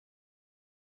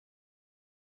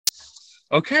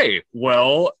Okay,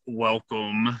 well,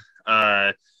 welcome.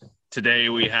 Today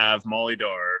we have Molly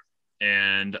Darr,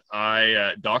 and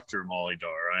Dr. Molly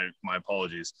Darr. My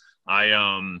apologies.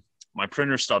 My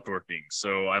printer stopped working,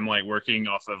 so I'm like working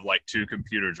off of like two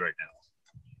computers right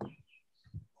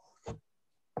now.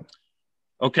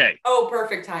 Okay. Oh,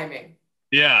 perfect timing.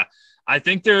 Yeah, I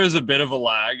think there is a bit of a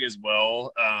lag as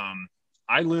well.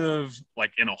 I live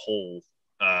like in a hole,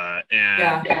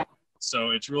 and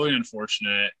so it's really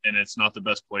unfortunate, and it's not the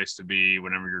best place to be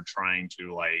whenever you're trying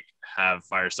to like have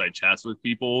fireside chats with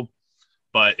people,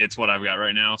 but it's what I've got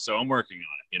right now. So I'm working on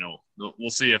it. You know,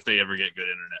 we'll see if they ever get good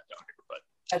internet down here, but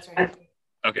that's right.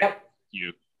 Okay. Yep.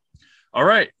 You. All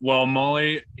right. Well,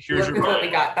 Molly, here's your bio. What we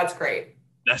got. That's great.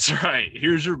 That's right.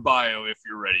 Here's your bio if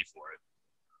you're ready for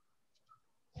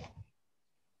it.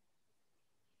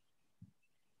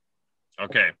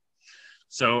 Okay.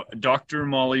 So Dr.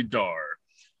 Molly Darr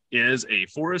is a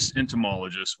forest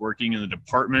entomologist working in the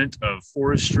Department of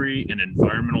Forestry and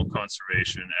Environmental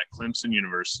Conservation at Clemson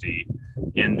University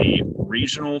in the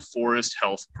Regional Forest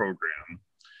Health Program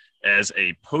as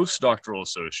a postdoctoral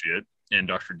associate in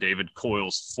Dr. David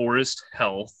Coyle's Forest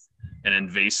Health and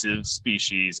Invasive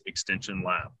Species Extension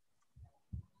Lab.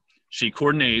 She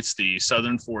coordinates the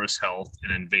Southern Forest Health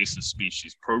and Invasive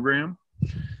Species Program,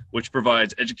 which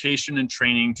provides education and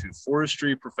training to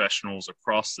forestry professionals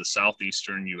across the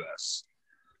southeastern U.S.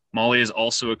 Molly is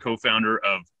also a co-founder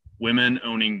of Women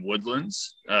Owning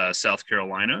Woodlands, South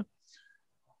Carolina.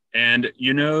 And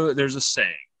you know, there's a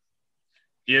saying,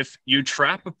 if you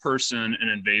trap a person in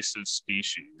invasive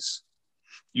species,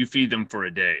 you feed them for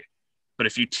a day. But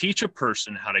if you teach a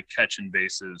person how to catch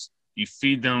invasives, you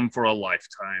feed them for a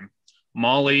lifetime.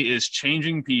 Molly is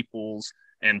changing people's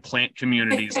and plant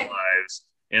communities' lives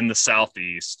in the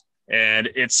Southeast. And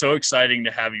it's so exciting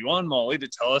to have you on, Molly, to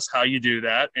tell us how you do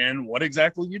that and what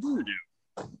exactly you do.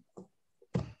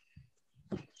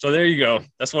 So there you go.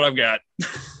 That's what I've got.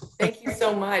 Thank you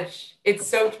so much. It's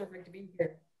so terrific to be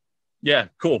here. Yeah,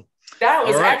 cool. That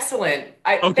was excellent.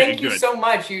 Thank you good. so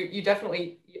much. You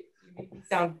definitely you make me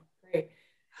sound great.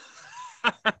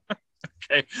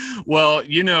 Okay. Well,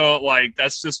 you know, like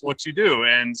that's just what you do.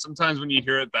 And sometimes when you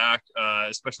hear it back,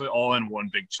 especially all in one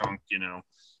big chunk, you know,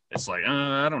 it's like,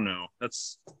 I don't know. I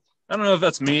don't know if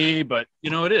that's me, but you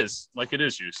know, it is like it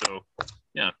is you. So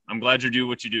yeah, I'm glad you do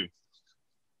what you do.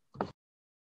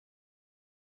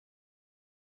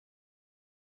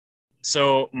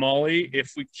 So Molly,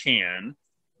 if we can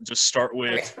just start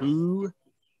with who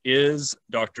is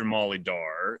Dr. Molly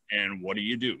Darr and what do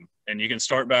you do? And you can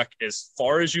start back as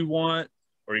far as you want,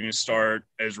 or you can start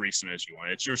as recent as you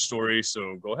want. It's your story,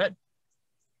 so go ahead.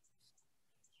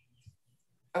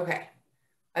 Okay.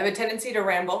 I have a tendency to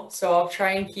ramble, so I'll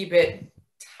try and keep it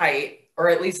tight, or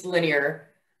at least linear.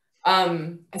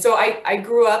 So I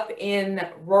grew up in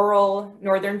rural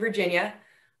Northern Virginia.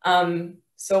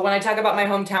 So when I talk about my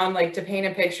hometown, like to paint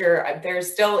a picture, there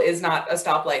still is not a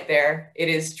stoplight there. It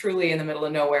is truly in the middle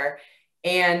of nowhere.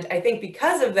 And I think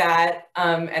because of that,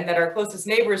 and that our closest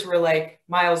neighbors were like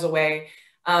miles away,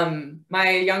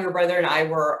 my younger brother and I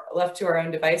were left to our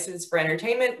own devices for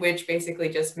entertainment, which basically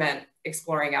just meant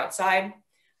exploring outside.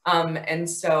 And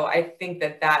so I think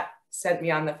that sent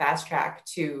me on the fast track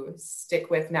to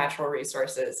stick with natural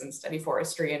resources and study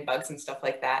forestry and bugs and stuff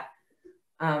like that.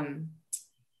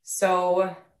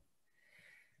 So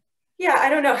yeah, I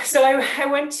don't know. So I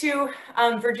went to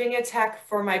Virginia Tech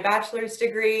for my bachelor's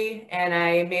degree, and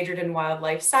I majored in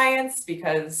wildlife science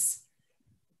because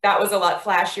that was a lot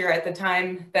flashier at the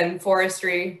time than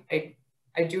forestry.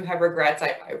 I do have regrets.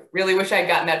 I really wish I'd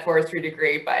gotten that forestry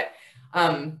degree, but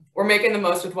we're making the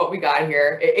most with what we got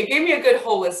here. It gave me a good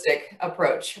holistic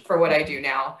approach for what I do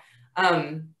now.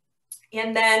 And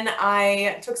then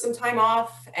I took some time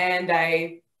off and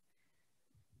I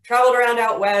traveled around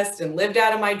out west and lived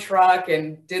out of my truck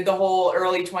and did the whole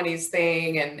early 20s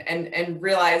thing and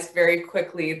realized very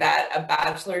quickly that a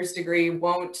bachelor's degree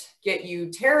won't get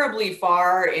you terribly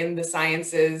far in the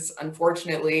sciences,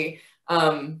 unfortunately,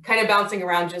 kind of bouncing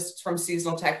around just from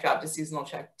seasonal tech job to seasonal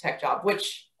tech job,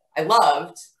 which I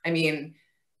loved. I mean,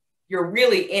 you're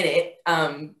really in it.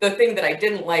 The thing that I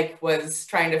didn't like was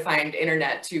trying to find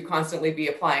internet to constantly be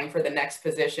applying for the next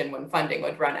position when funding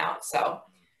would run out. So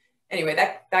anyway,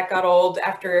 that got old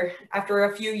after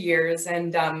a few years,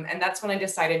 and that's when I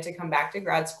decided to come back to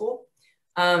grad school.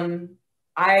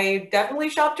 I definitely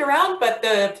shopped around, but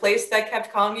the place that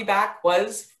kept calling me back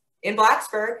was in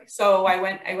Blacksburg. So I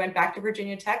went back to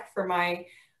Virginia Tech for my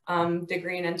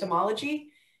degree in entomology,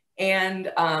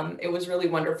 and it was really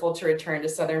wonderful to return to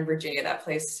Southern Virginia. That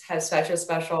place has such a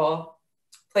special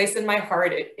place in my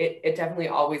heart. It definitely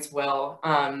always will.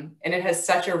 And it has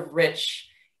such a rich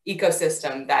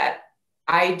ecosystem that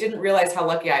I didn't realize how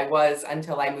lucky I was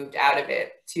until I moved out of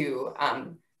it to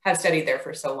have studied there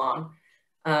for so long.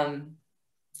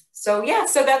 So yeah,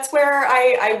 so that's where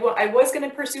I was going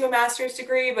to pursue a master's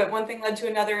degree, but one thing led to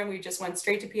another and we just went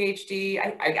straight to PhD.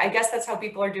 I guess that's how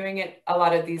people are doing it. A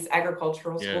lot of these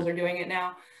agricultural schools are doing it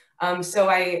now. So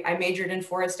I majored in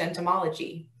forest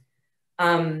entomology.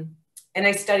 And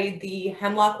I studied the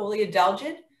hemlock woolly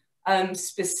adelgid,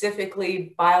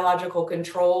 specifically biological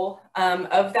control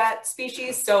of that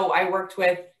species. So I worked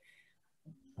with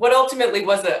what ultimately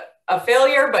was a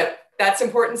failure, but that's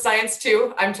important science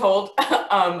too, I'm told.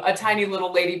 A tiny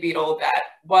little lady beetle that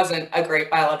wasn't a great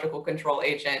biological control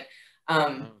agent.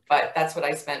 But that's what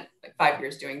I spent like 5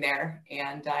 years doing there.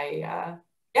 And yeah,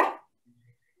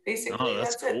 basically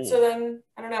that's cool. It. So then,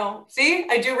 I don't know. See,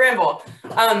 I do ramble.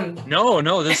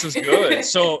 No, this is good.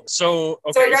 So okay. So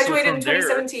I graduated in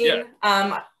 2017.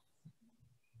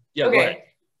 Yeah, okay,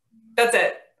 that's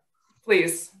it.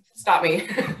 Please stop me.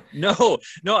 No,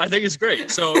 I think it's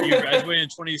great. So you graduated in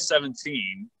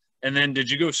 2017, and then did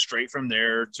you go straight from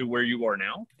there to where you are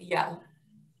now? Yeah.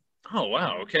 Oh,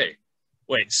 wow. Okay.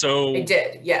 Wait, so. I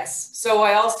did, yes. So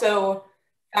I also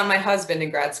found my husband in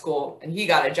grad school, and he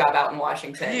got a job out in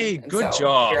Washington. Hey, good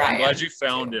job. I'm glad you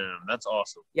found him. That's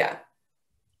awesome. Yeah.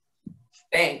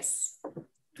 Thanks.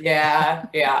 Yeah,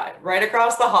 right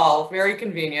across the hall. Very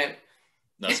convenient.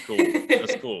 That's cool.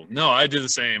 That's cool. No, I did the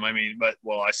same. I mean, but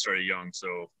well, I started young,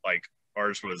 so like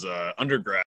ours was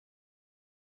undergrad.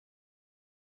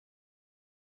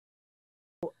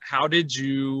 How did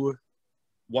you?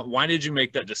 Why did you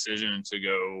make that decision to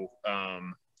go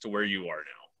to where you are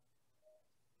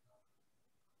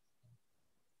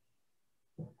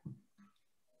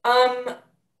now?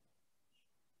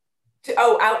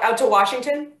 Out to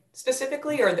Washington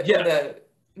specifically, or the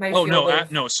my. Oh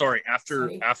no, sorry.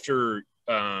 After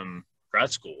grad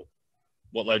school,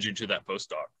 what led you to that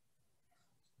postdoc?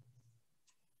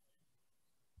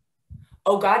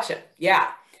 Oh, gotcha.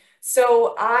 Yeah.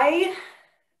 So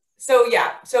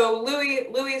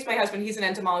Louis is my husband. He's an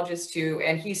entomologist too,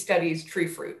 and he studies tree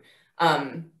fruit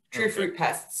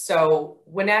pests. So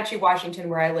Wenatchee, Washington,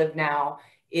 where I live now,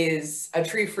 is a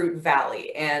tree fruit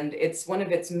valley, and it's one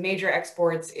of its major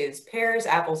exports is pears,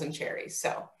 apples, and cherries.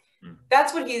 So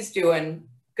that's what he's doing.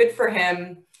 Good for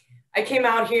him. I came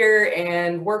out here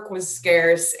and work was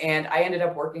scarce, and I ended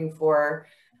up working for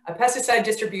a pesticide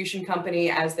distribution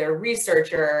company as their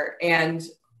researcher. And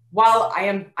while I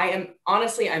am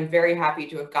honestly, I'm very happy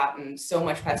to have gotten so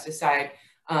much pesticide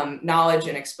knowledge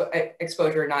and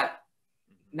exposure,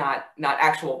 not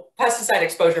actual pesticide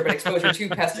exposure, but exposure to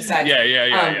pesticides.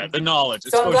 Yeah. The knowledge.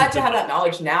 So I'm glad to have that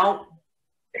knowledge now.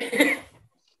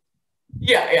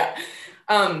 Yeah.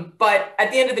 But at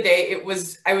the end of the day,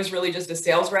 I was really just a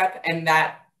sales rep, and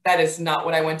that is not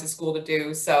what I went to school to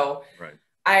do. So right.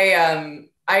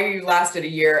 I lasted a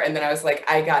year, and then I was like,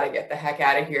 I gotta get the heck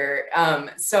out of here.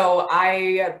 So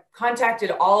I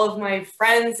contacted all of my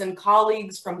friends and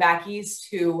colleagues from back east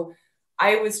who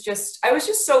I was just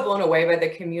so blown away by the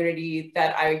community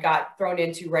that I got thrown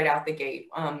into right out the gate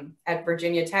at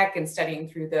Virginia Tech and studying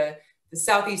through the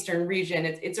southeastern region.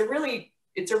 It's a really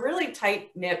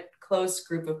tight knit, close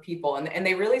group of people, and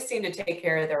they really seem to take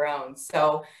care of their own.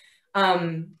 So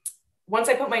once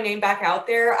I put my name back out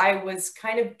there, I was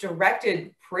kind of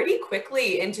directed pretty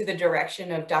quickly into the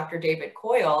direction of Dr. David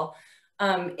Coyle.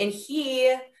 And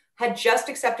he had just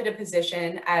accepted a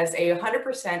position as a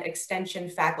 100% extension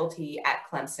faculty at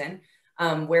Clemson,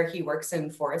 where he works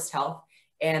in forest health.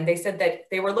 And they said that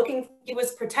he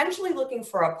was potentially looking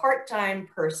for a part-time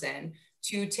person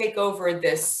to take over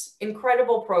this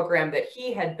incredible program that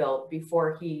he had built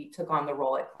before he took on the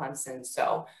role at Clemson.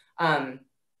 So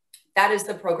that is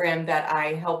the program that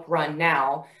I help run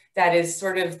now. That is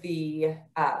sort of the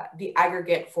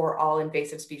aggregate for all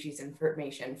invasive species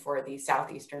information for the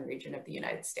southeastern region of the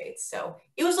United States. So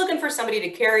he was looking for somebody to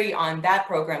carry on that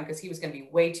program because he was going to be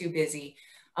way too busy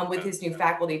with his new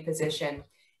faculty position.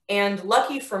 And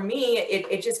lucky for me,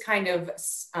 it just kind of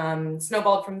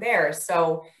snowballed from there.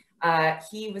 So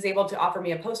he was able to offer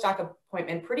me a postdoc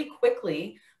appointment pretty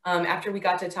quickly after we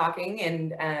got to talking,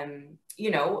 and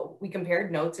we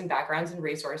compared notes and backgrounds and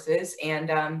resources.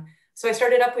 And so I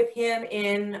started up with him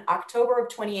in October of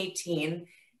 2018,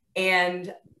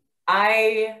 and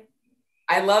I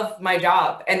love my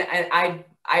job, and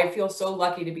I feel so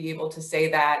lucky to be able to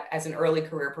say that as an early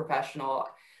career professional,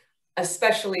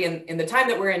 especially in the time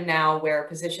that we're in now, where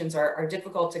positions are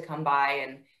difficult to come by,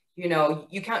 and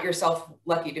you count yourself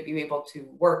lucky to be able to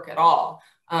work at all.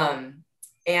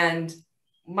 And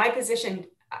my position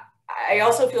I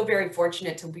also feel very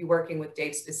fortunate to be working with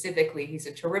Dave specifically. He's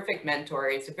a terrific mentor.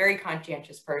 He's a very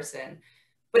conscientious person,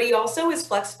 but he also is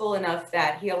flexible enough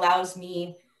that he allows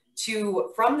me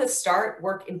to, from the start,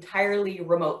 work entirely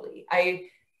remotely. I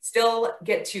still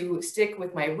get to stick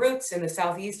with my roots in the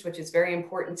Southeast, which is very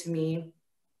important to me.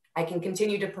 I can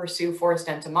continue to pursue forest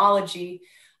entomology,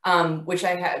 which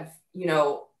I have,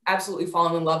 absolutely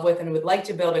fallen in love with and would like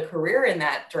to build a career in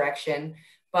that direction.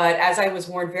 But as I was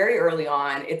warned very early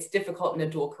on, it's difficult in a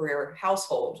dual career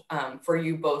household for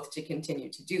you both to continue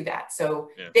to do that. So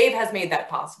yeah. Dave has made that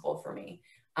possible for me.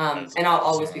 And I'll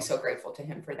always be so grateful to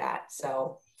him for that.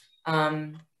 So,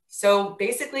 so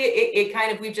basically it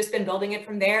kind of, we've just been building it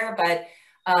from there. But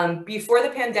before the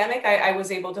pandemic, I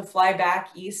was able to fly back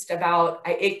east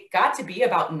it got to be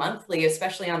about monthly,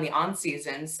 especially on the on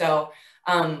season. So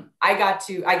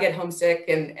I get homesick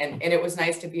and it was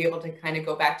nice to be able to kind of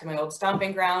go back to my old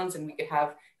stomping grounds, and we could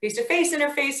have face-to-face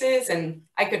interfaces, and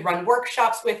I could run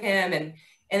workshops with him. And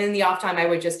in the off time, I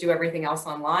would just do everything else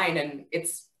online. And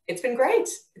it's been great.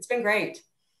 It's been great.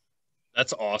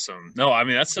 That's awesome. No, I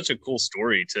mean, that's such a cool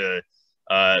story to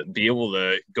be able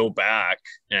to go back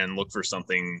and look for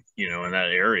something, in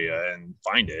that area and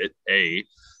find it,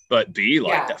 but B,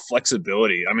 like that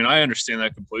flexibility. I mean, I understand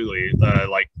that completely.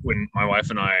 Like when my wife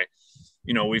and I,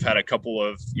 we've had a couple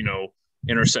of,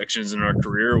 intersections in our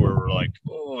career where we're like,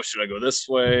 oh, should I go this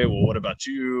way? Well, what about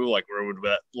you? Like, where would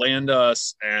that land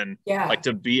us? And like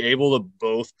to be able to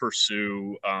both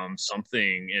pursue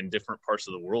something in different parts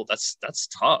of the world, that's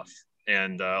tough.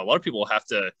 And a lot of people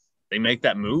they make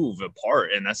that move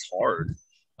apart, and that's hard.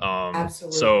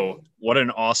 Absolutely. So what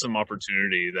an awesome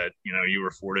opportunity that, you were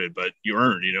afforded, but you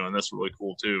earned, and that's really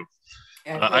cool too.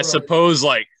 Yeah, I suppose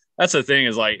like, that's the thing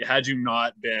is like, had you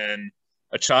not been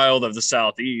a child of the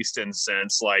Southeast in a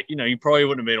sense, like, you probably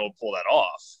wouldn't have been able to pull that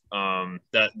off.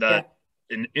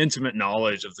 An intimate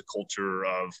knowledge of the culture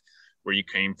of where you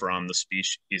came from, the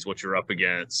species, what you're up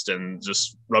against, and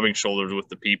just rubbing shoulders with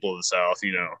the people of the South,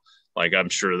 like I'm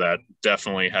sure that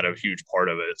definitely had a huge part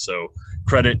of it. So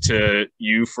credit to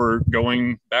you for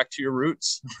going back to your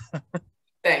roots.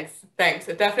 Thanks.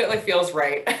 It definitely feels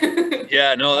right.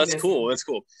 Yeah, no, that's cool. That's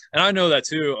cool. And I know that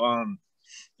too,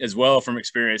 as well from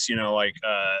experience, like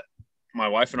my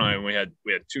wife and I, we had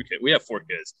 2 kids, we have 4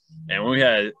 kids. And when we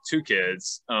had 2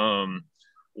 kids,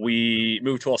 we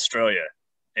moved to Australia,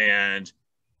 and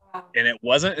it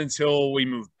wasn't until we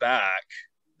moved back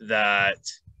that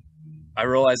I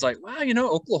realized like, wow,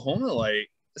 Oklahoma, like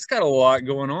it's got a lot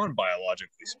going on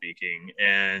biologically speaking.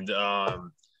 And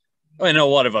I know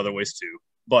a lot of other ways too,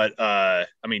 but I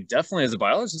mean, definitely as a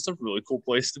biologist, it's a really cool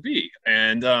place to be.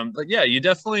 And but yeah, you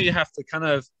definitely have to kind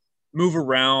of move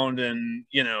around and,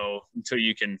 until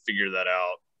you can figure that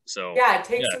out. So yeah, it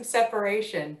takes some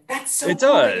separation. That's so cool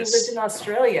that you lived in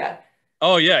Australia.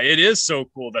 Oh yeah, it is so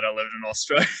cool that I lived in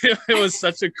Australia. It was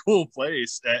such a cool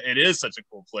place. It is such a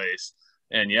cool place.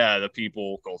 And yeah, the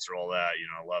people, culture, all that,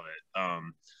 I love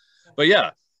it. But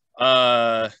yeah,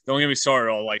 don't get me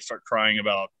started. I'll like start crying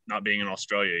about not being in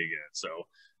Australia again. So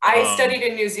I studied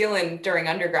in New Zealand during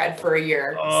undergrad for a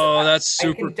year. Oh, so that's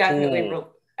super I can definitely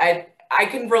cool. I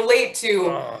can relate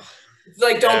to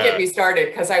like, don't get me started,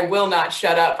 because I will not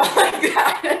shut up like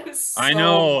that. I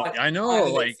know.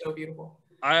 Like, it's so beautiful.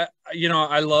 I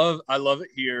love it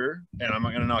here, and I'm not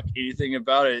going to knock anything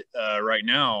about it right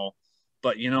now.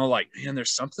 But, like, man,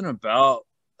 there's something about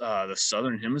the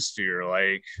Southern Hemisphere.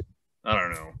 Like, I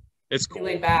don't know. It's cool.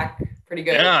 Laid back. Pretty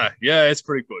good. Yeah, it's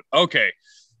pretty good. Okay.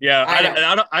 Yeah,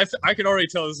 I can already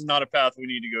tell this is not a path we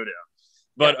need to go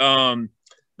down.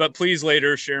 But please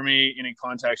later share me any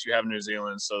contacts you have in New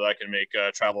Zealand so that I can make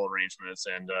travel arrangements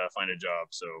and find a job.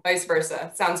 So vice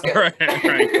versa. Sounds good. All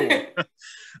right,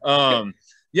 cool.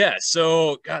 Yeah,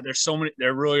 so God, there's so many.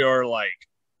 There really are like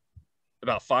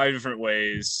about 5 different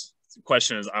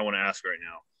questions I want to ask right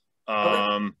now.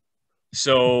 Okay.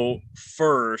 So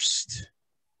first,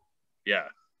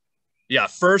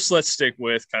 first let's stick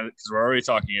with kind of, because we're already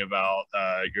talking about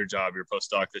your job, your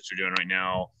postdoc that you're doing right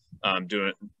now,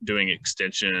 doing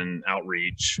extension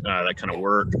outreach, that kind of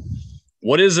work.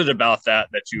 What is it about that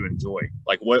you enjoy?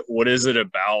 Like what is it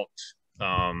about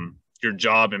your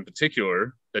job in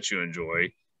particular that you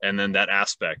enjoy, and then that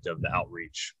aspect of the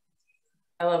outreach?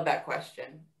 I love that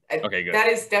question. Okay, good. That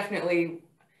is definitely,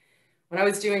 when I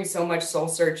was doing so much soul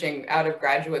searching out of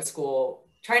graduate school,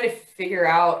 trying to figure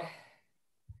out,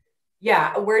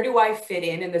 where do I fit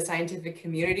in the scientific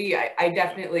community?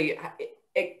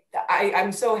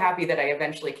 I'm so happy that I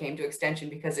eventually came to Extension,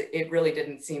 because it really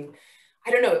didn't seem,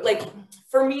 I don't know, like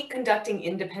for me, conducting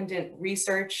independent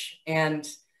research, and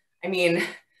I mean,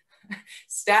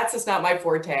 stats is not my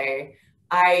forte.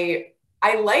 I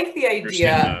like the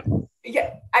idea. Understand that.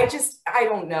 Yeah, I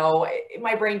don't know.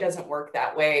 My brain doesn't work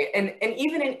that way. And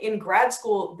even in grad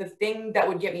school, the thing that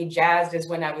would get me jazzed is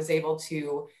when I was able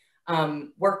to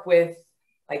work with,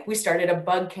 like, we started a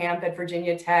bug camp at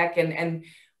Virginia Tech, and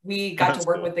we got to That's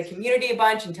work cool. with the community a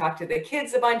bunch and talk to the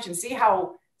kids a bunch and see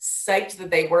how psyched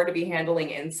that they were to be handling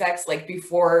insects, like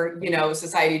before, you know,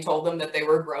 society told them that they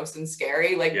were gross and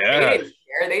scary. Like, they Yeah. didn't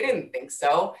care. They didn't think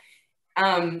so.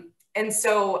 And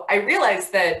so I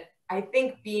realized that I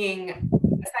think being a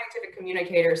scientific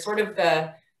communicator, sort of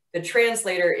the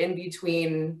translator in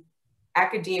between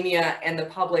academia and the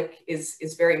public,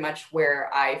 is very much where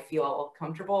I feel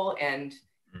comfortable, and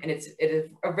it is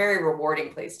a very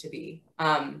rewarding place to be.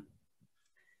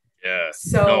 Yeah.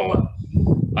 So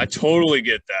No, I totally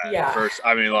get that. yeah. First,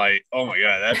 I mean, like, oh my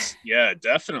God, that's, yeah,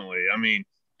 definitely. I mean,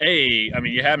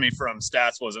 you had me from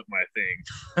stats wasn't my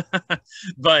thing.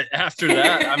 But after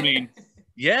that, I mean,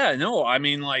 yeah, no, I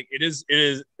mean, like,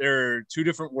 there are two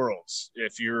different worlds.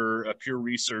 If you're a pure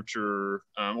researcher,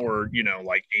 or, you know,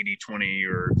 like 80-20,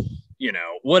 or, you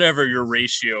know, whatever your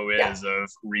ratio is of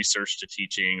research to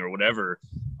teaching or whatever.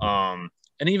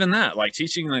 And even that, like,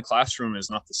 teaching in the classroom is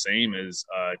not the same as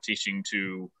teaching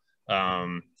to,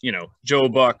 you know, Joe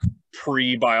Buck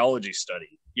pre-biology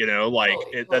study, you know, like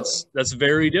that's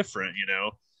very different, you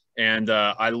know. And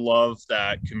I love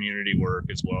that community work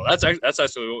as well. That's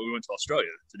actually what we went to Australia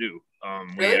to do.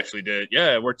 We actually did, yeah,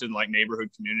 I worked in like neighborhood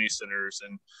community centers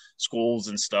and schools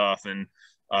and stuff. And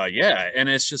yeah, and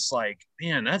it's just like,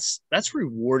 man, that's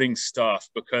rewarding stuff,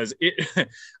 because it,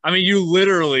 I mean, you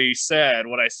literally said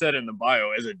what I said in the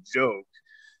bio as a joke,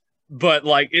 but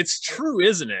like, it's true,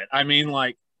 isn't it? I mean,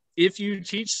 like, if you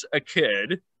teach a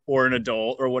kid or an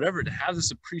adult or whatever to have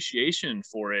this appreciation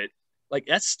for it, like,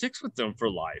 that sticks with them for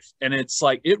life. And it's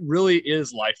like, it really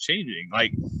is life changing.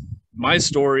 Like, my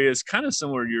story is kind of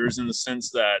similar to yours in the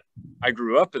sense that I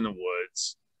grew up in the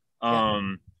woods.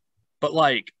 But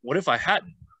like, what if I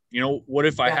hadn't, you know, what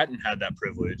if I hadn't had that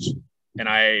privilege and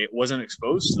I wasn't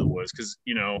exposed to the woods? Because,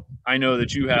 you know, I know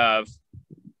that you have,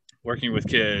 working with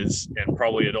kids and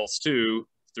probably adults too,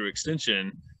 through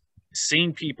extension,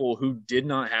 seen people who did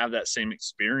not have that same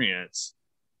experience.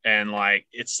 And like,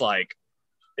 it's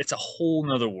a whole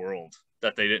nother world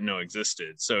that they didn't know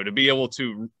existed. So to be able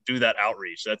to do that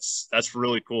outreach, that's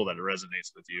really cool that it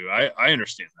resonates with you. I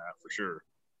understand that for sure.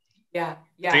 Yeah.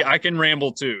 See, I can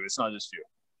ramble too. It's not just you.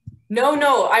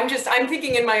 No, I'm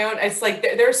thinking in my own, it's like,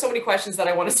 there are so many questions that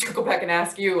I want to circle back and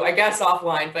ask you, I guess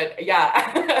offline, but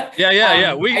yeah.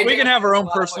 Yeah. We can have our own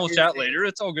personal chat later.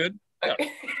 It's all good.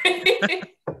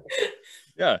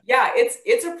 Yeah. Yeah,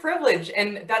 it's a privilege.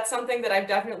 And that's something that I've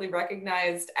definitely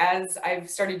recognized as I've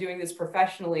started doing this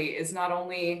professionally, is not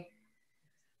only,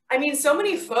 I mean, so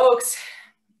many folks,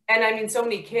 and I mean, so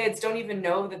many kids don't even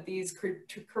know that these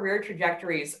career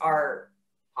trajectories are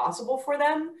possible for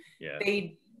them. Yeah.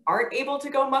 They aren't able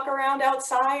to go muck around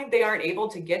outside. They aren't able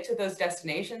to get to those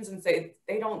destinations, and say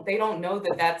they don't know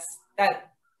that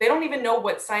they don't even know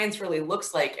what science really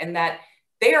looks like, and that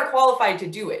they are qualified to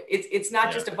do it. It's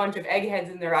not just a bunch of eggheads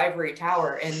in their ivory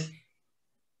tower. And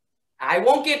I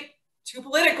won't get too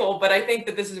political, but I think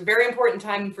that this is a very important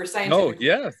time for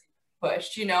scientific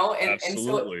push, you know, and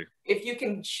so if you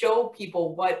can show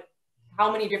people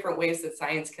how many different ways that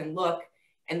science can look,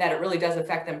 and that it really does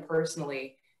affect them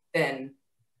personally, then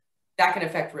that can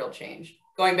affect real change.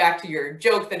 Going back to your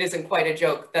joke that isn't quite a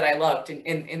joke that I loved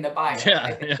in the bio,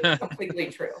 I think it's completely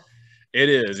true. It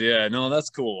is, yeah. No, that's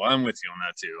cool. I'm with you on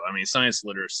that too. I mean, science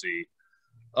literacy,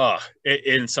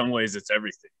 in some ways it's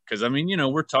everything. Because I mean, you know,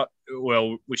 we're taught,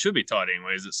 well, we should be taught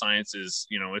anyways, that science is,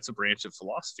 you know, it's a branch of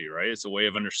philosophy, right? It's a way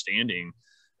of understanding.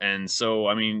 And so,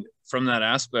 I mean, from that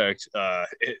aspect,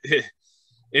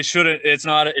 it should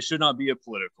not be a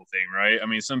political thing, right? I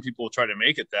mean, some people try to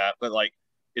make it that, but like,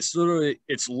 it's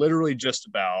literally just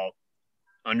about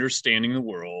understanding the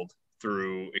world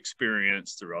through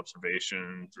experience, through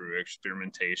observation, through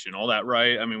experimentation, all that,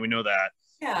 right? I mean, we know that.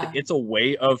 Yeah. It's a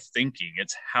way of thinking.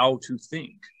 It's how to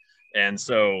think. And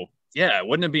so, yeah,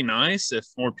 wouldn't it be nice if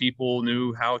more people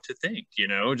knew how to think, you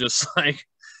know, just like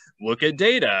look at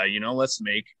data, you know, let's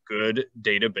make good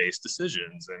data-based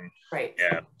decisions. And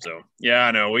yeah, so yeah,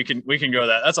 I know we can go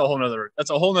that. That's a whole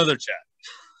nother chat.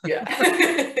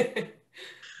 Yeah.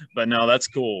 But no, that's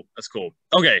cool. That's cool.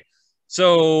 Okay.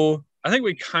 So I think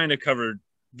we kind of covered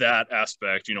that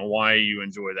aspect, you know, why you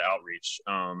enjoy the outreach.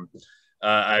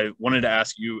 I wanted to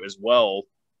ask you as well,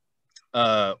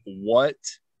 what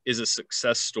is a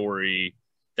success story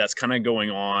that's kind of going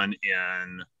on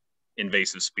in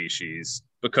invasive species?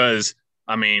 Because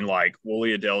I mean, like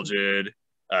woolly adelgid,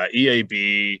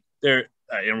 EAB,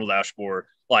 emerald ash borer.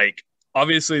 Like,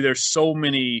 obviously there's so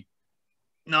many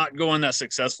not going that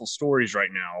successful stories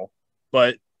right now,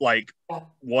 but like,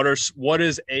 what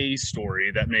is a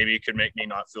story that maybe could make me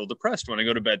not feel depressed when I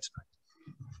go to bed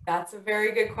tonight? That's a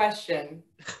very good question.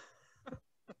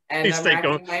 And I'm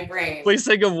racking my brain. Please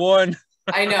think of one.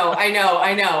 I know.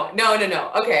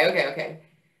 No. Okay.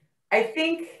 I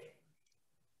think,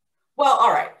 well,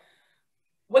 all right.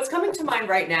 What's coming to mind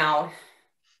right now,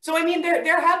 so I mean,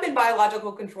 there have been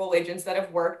biological control agents that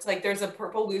have worked. Like, there's a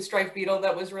purple loosestrife beetle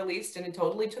that was released, and it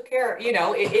totally took care, you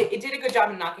know, it did a good job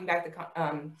in knocking back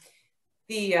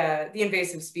the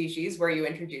invasive species where you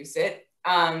introduce it.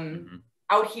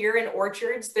 Out here in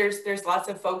orchards, there's lots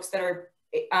of folks that are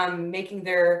making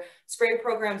their spray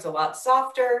programs a lot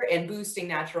softer and boosting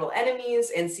natural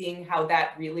enemies, and seeing how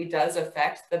that really does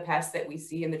affect the pests that we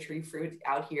see in the tree fruit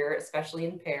out here, especially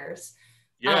in pears.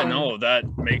 Yeah, no, that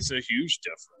makes a huge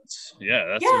difference.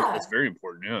 Yeah, that's very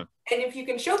important. Yeah. And if you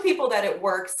can show people that it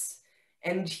works,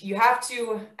 and you have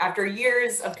to, after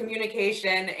years of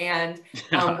communication and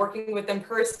working with them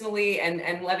personally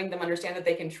and letting them understand that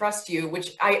they can trust you,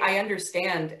 which I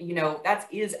understand, you know, that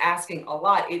is asking a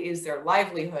lot. It is their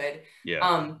livelihood.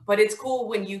 Yeah. But it's cool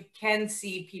when you can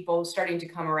see people starting to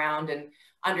come around and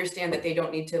understand that they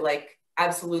don't need to like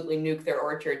absolutely nuke their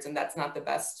orchards, and that's not the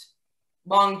best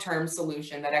long-term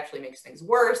solution. That actually makes things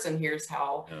worse, and here's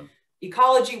how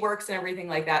ecology works and everything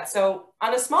like that. So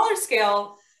on a smaller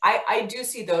scale, I do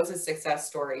see those as success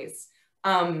stories.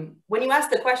 When you ask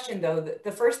the question though,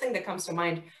 the first thing that comes to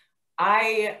mind,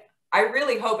 I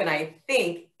really hope and I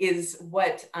think is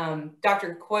what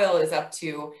Dr. Coyle is up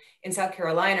to in South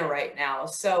Carolina right now.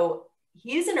 So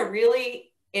he's in a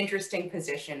really interesting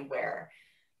position where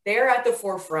they're at the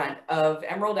forefront of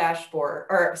emerald ash borer,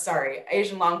 or sorry,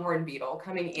 Asian longhorn beetle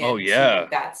coming in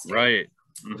that state. Right.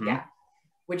 Yeah,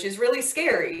 which is really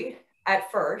scary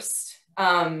at first.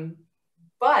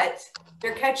 But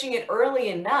they're catching it early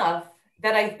enough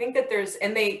that I think that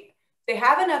they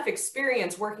have enough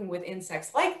experience working with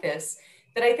insects like this,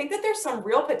 that I think that there's some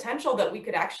real potential that we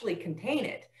could actually contain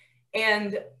it.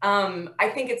 And I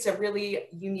think it's a really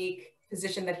unique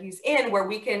position that he's in, where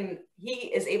he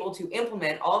is able to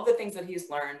implement all of the things that he's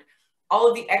learned, all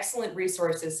of the excellent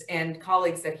resources and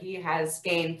colleagues that he has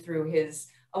gained through his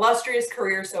illustrious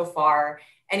career so far.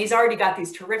 And he's already got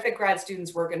these terrific grad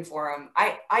students working for him.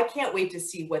 I can't wait to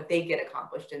see what they get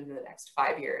accomplished in the next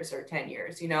 5 years or 10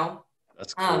 years, you know?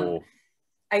 That's cool.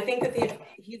 I think that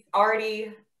he's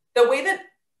already, the way that,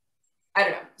 I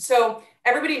don't know. So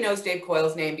everybody knows Dave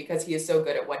Coyle's name because he is so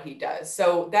good at what he does.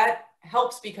 So that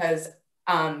helps because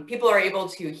people are able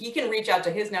to, he can reach out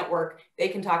to his network, they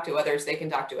can talk to others,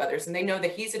 and they know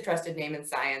that he's a trusted name in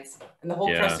science, and the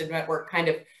whole trusted network kind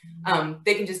of,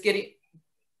 they can just get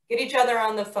each other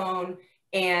on the phone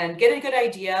and get a good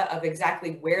idea of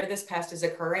exactly where this pest is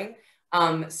occurring.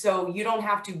 So you don't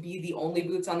have to be the only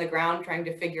boots on the ground trying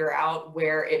to figure out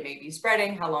where it may be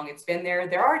spreading, how long it's been there.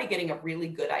 They're already getting a really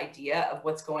good idea of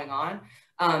what's going on.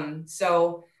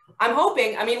 So I'm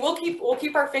hoping, I mean, we'll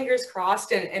keep our fingers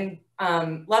crossed, and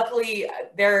luckily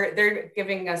they're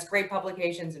giving us great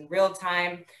publications in real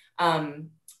time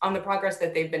on the progress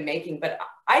that they've been making. But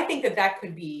I think that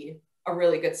could be a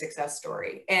really good success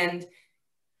story. And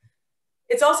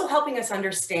it's also helping us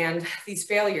understand these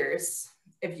failures,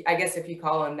 if you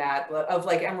call them that, of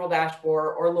like emerald ash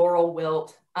borer or laurel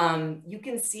wilt. You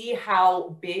can see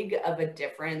how big of a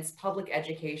difference public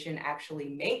education actually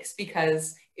makes,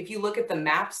 because if you look at the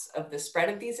maps of the spread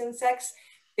of these insects,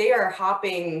 they are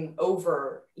hopping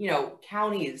over, you know,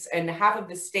 counties and half of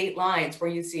the state lines,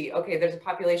 where you see, okay, there's a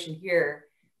population here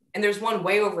and there's one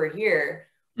way over here.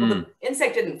 Well, the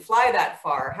insect didn't fly that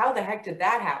far. How the heck did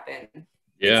that happen?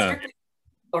 Yeah.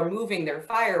 Or moving their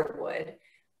firewood.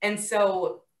 And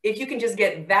so if you can just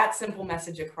get that simple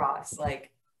message across,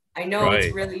 like, I know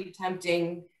it's really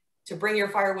tempting to bring your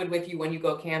firewood with you when you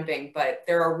go camping, but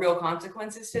there are real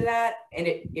consequences to that. And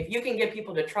if you can get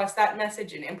people to trust that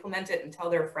message and implement it and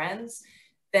tell their friends,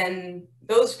 then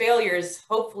those failures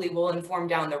hopefully will inform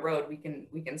down the road. We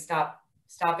can stop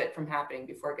it from happening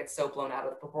before it gets so blown out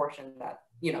of proportion that,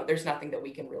 you know, there's nothing that we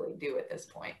can really do at this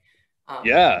point.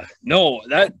 Yeah, no,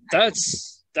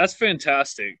 that's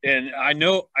fantastic. And I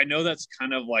know that's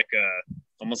kind of like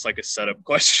almost like a setup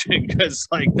question, because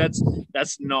like that's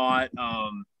not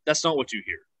what you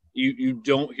hear. You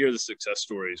don't hear the success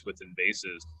stories with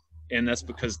invasives, and that's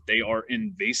because they are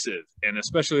invasive. And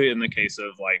especially in the case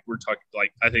of, like, we're talking,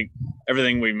 like, I think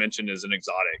everything we mentioned is an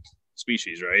exotic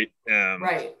species, right?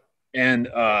 Right. And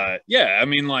yeah, I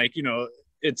mean, like, you know,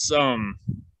 it's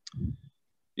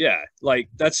yeah, like,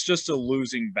 that's just a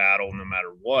losing battle no matter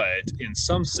what, in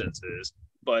some senses.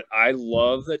 but I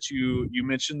love that you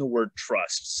mentioned the word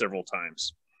trust several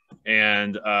times.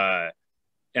 And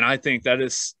I think that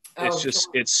is, it's just,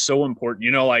 sure. it's so important,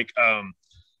 you know, like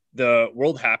the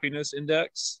World Happiness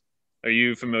Index. Are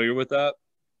you familiar with that?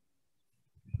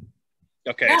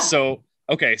 Okay. Yeah. So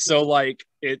like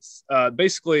it's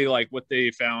basically like what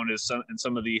they found is in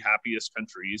some of the happiest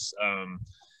countries,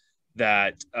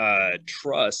 that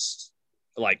trust,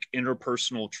 like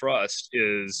interpersonal trust,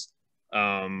 is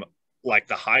like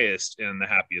the highest in the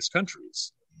happiest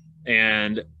countries.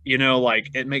 And you know, like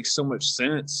it makes so much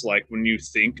sense, like when you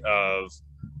think of,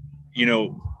 you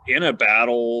know, in a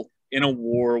battle, in a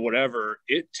war, whatever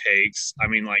it takes, I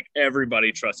mean, like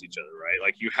everybody trusts each other, right?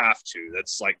 Like you have to.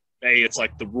 That's like, hey, it's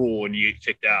like the rule and you get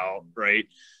kicked out, right?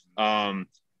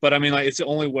 But I mean, like it's the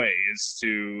only way is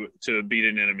to beat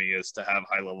an enemy is to have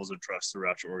high levels of trust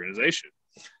throughout your organization.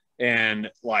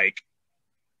 And like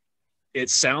it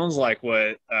sounds like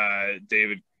what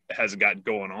David has got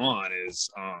going on is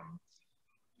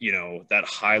you know, that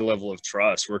high level of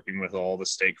trust, working with all the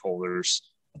stakeholders,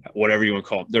 whatever you want to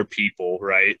call them, they're people,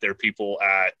 right? They're people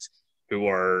who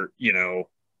are, you know,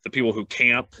 the people who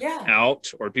camp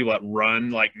out, or people that run,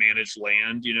 like manage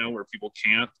land, you know, where people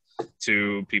camp,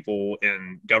 to people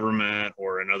in government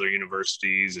or in other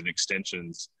universities and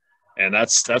extensions. And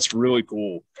that's really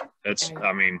cool. That's,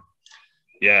 I mean,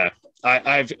 yeah,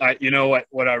 I've you know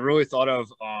what I really thought of,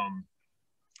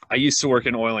 I used to work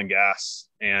in oil and gas,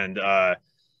 and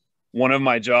one of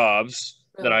my jobs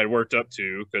that I worked up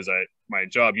to, because my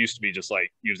job used to be just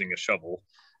like using a shovel,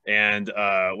 and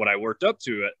what I worked up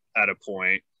to at a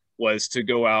point was to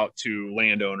go out to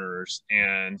landowners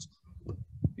and,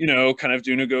 you know, kind of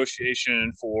do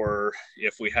negotiation for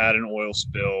if we had an oil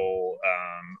spill,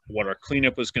 what our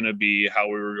cleanup was going to be, how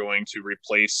we were going to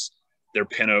replace their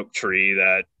pin oak tree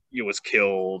that it was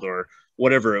killed, or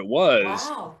whatever it was.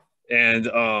 Wow. And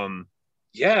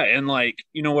yeah, and like,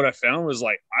 you know, what I found was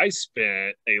like I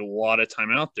spent a lot of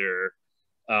time out there,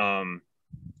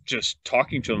 just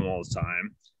talking to them all the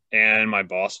time. And my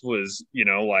boss was, you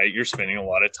know, like, you're spending a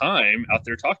lot of time out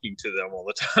there talking to them all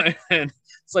the time. And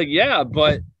it's like, yeah,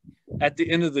 but at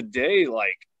the end of the day,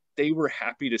 like they were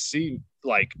happy to see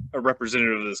like a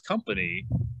representative of this company,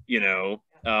 you know.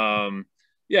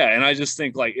 Yeah, and I just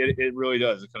think like it really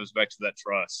does. It comes back to that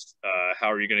trust. How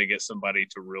are you going to get somebody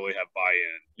to really have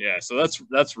buy-in? Yeah, so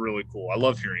that's really cool. I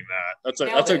love hearing that. That's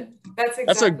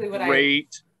exactly what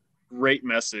great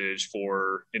message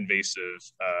for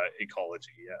invasive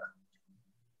ecology.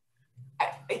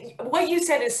 Yeah. What you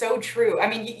said is so true. I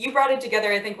mean, you brought it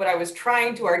together, I think, what I was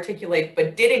trying to articulate,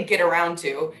 but didn't get around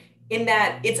to, in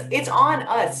that it's on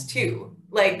us too.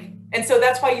 Like, and so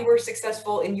that's why you were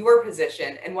successful in your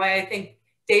position, and why I think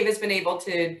Dave has been able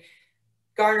to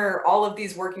garner all of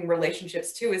these working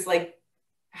relationships too, is like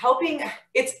helping.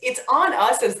 It's on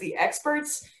us as the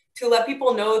experts to let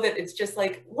people know that it's just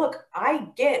like, look, I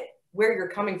get where you're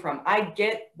coming from. I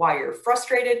get why you're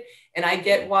frustrated, and I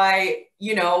get why,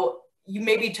 you know, you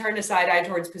maybe turn a side eye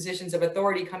towards positions of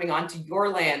authority coming onto your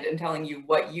land and telling you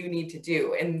what you need to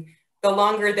do. And the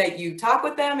longer that you talk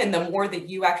with them, and the more that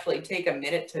you actually take a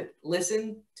minute to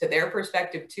listen to their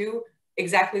perspective too,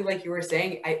 exactly like you were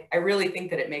saying, I really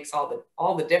think that it makes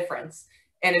all the difference.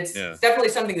 And it's definitely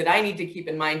something that I need to keep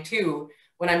in mind too,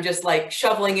 when I'm just like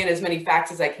shoveling in as many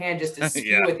facts as I can just to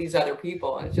spew with these other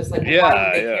people. And it's just like, well, why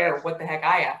would they care what the heck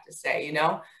I have to say, you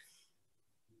know?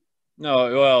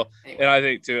 No, well, anyway. And I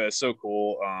think too, it's so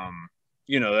cool,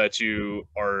 you know, that you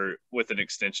are with an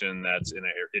extension that's in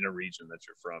a region that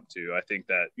you're from too. I think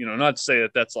that, you know, not to say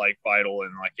that that's like vital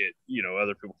and like it, you know,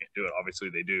 other people can't do it. Obviously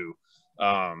they do.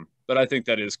 But I think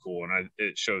that is cool. And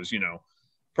it shows, you know,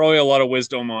 probably a lot of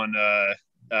wisdom on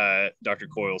Dr.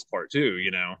 Coyle's part too,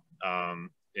 you know,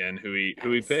 and who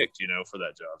he picked, you know, for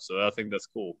that job. So I think that's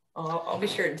cool. I'll be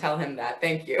sure to tell him that.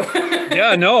 Thank you.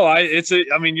 Yeah, no, I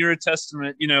mean, you're a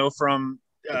testament, you know, from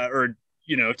or,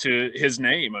 you know, to his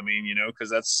name. I mean, you know, because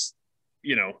that's,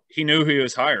 you know, he knew who he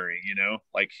was hiring, you know,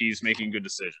 like he's making good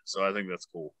decisions. So I think that's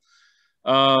cool.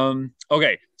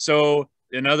 Okay, so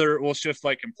we'll shift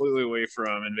like completely away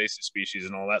from invasive species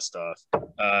and all that stuff.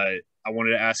 I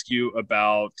wanted to ask you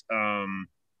about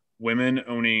women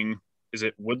owning, is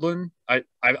it woodland? I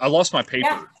lost my paper.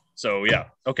 Yeah. So yeah.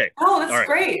 Okay. Oh, that's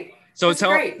great. So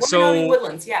Women Owning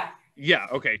Woodlands. Yeah. Yeah.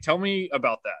 Okay. Tell me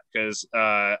about that, because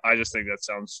I just think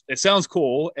it sounds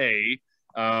cool.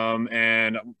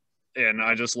 And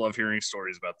I just love hearing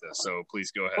stories about this. So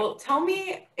please go ahead. Well, tell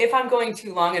me if I'm going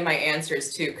too long in my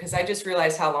answers too, because I just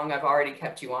realized how long I've already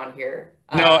kept you on here.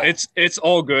 No, it's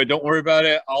all good. Don't worry about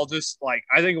it. I'll just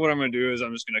I think what I'm going to do is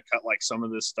I'm just going to cut like some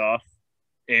of this stuff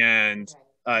and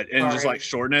and just like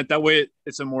shorten it. That way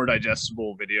it's a more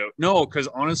digestible video. No, because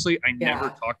honestly, I never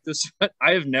talked this.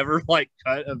 I have never like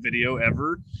cut a video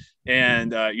ever.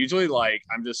 And usually like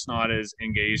I'm just not as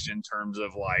engaged in terms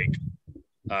of like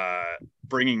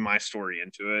bringing my story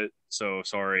into it. So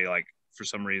sorry, like for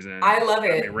some reason. I love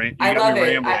it. I love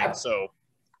it. So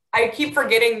I keep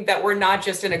forgetting that we're not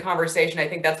just in a conversation. I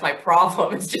think that's my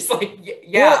problem. It's just like,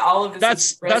 yeah, well, all of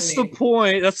this. That's the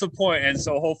point. That's the point. And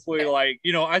so hopefully, like,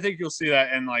 you know, I think you'll see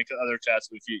that in like other chats.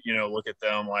 If you know, look at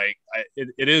them, like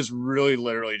it is really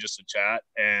literally just a chat,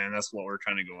 and that's what we're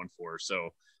kind of going for.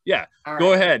 So yeah,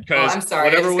 go ahead, because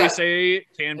whatever we say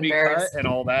can be cut and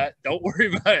all that. Don't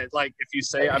worry about it. Like if you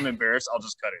say I'm embarrassed, I'll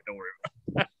just cut it. Don't worry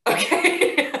about it.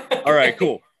 Okay. All right,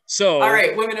 cool. So all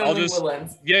right, Women Owning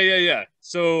Woodlands. Yeah.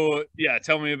 So yeah,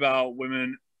 tell me about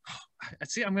women.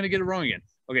 See, I'm gonna get it wrong again.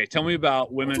 Okay, tell me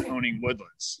about Women Owning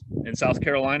Woodlands in South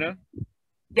Carolina.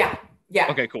 Yeah.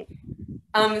 Okay, cool.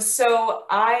 So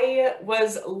I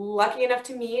was lucky enough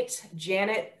to meet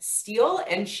Janet Steele,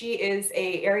 and she is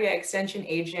a area extension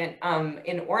agent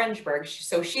in Orangeburg.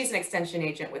 So she's an extension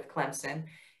agent with Clemson,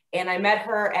 and I met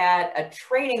her at a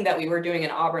training that we were doing in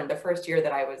Auburn the first year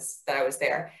that I was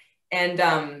there.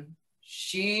 And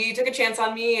she took a chance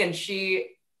on me, and she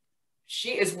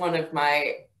is one of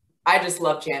my, I just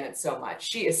love Janet so much.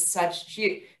 She is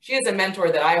a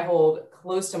mentor that I hold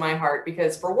close to my heart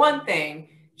because for one thing,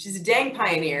 she's a dang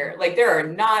pioneer. Like there are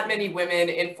not many women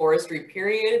in forestry,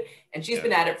 period. And she's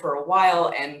been at it for a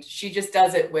while, and she just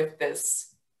does it with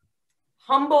this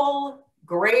humble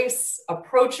grace,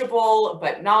 approachable,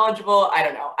 but knowledgeable. I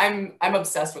don't know. I'm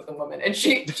obsessed with the woman. And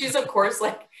she's of course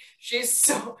like,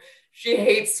 she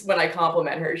hates when I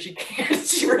compliment her. She can't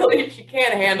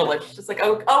handle it. She's just like,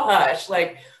 oh hush.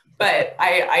 Like, but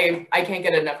I can't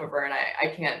get enough of her, and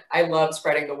I love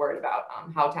spreading the word about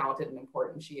how talented and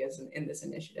important she is in this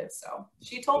initiative. So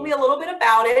she told me a little bit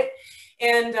about it,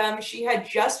 and she had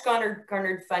just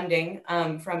garnered funding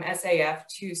from SAF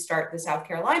to start the South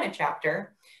Carolina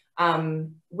chapter,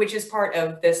 which is part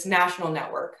of this national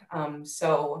network.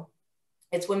 So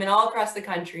it's women all across the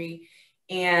country,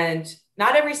 and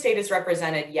not every state is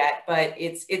represented yet, but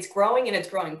it's growing, and it's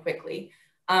growing quickly.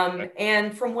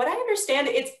 And from what I understand,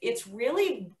 it's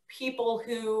really people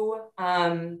who,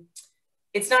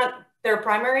 it's not their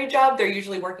primary job. They're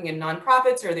usually working in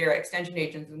nonprofits, or they're extension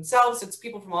agents themselves. It's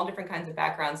people from all different kinds of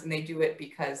backgrounds, and they do it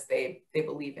because they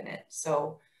believe in it.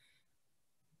 So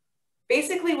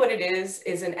basically what it is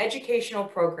an educational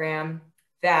program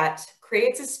that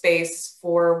creates a space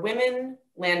for women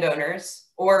landowners,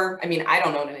 or, I mean, I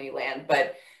don't own any land,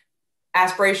 but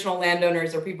aspirational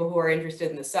landowners or people who are interested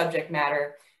in the subject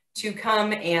matter to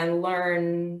come and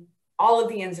learn all of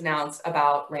the ins and outs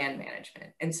about land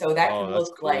management. And so that can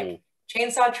look like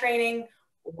chainsaw training,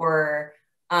 or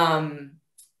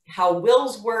how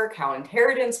wills work, how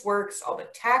inheritance works, all the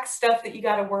tax stuff that you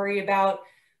got to worry about.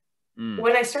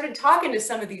 When I started talking to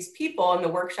some of these people in the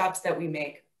workshops that we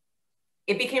make,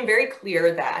 it became very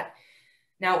clear that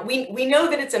now we know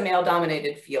that it's a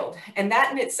male-dominated field, and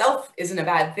that in itself isn't a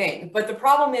bad thing. But the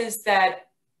problem is that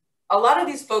a lot of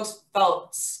these folks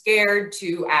felt scared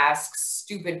to ask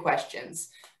stupid questions.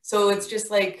 So it's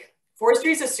just like,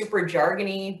 forestry is a super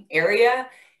jargony area.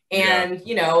 And,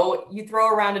 you know, you throw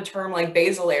around a term like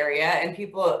basal area, and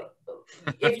people,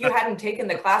 if you hadn't taken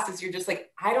the classes, you're just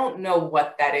like, I don't know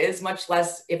what that is, much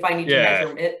less if I need to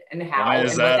measure it and how, and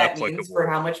what that means for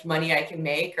how much money I can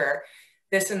make, or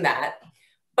this and that.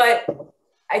 But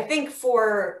I think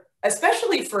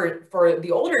especially for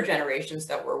the older generations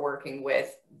that we're working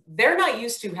with, they're not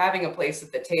used to having a place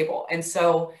at the table. And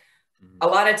so a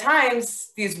lot of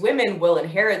times these women will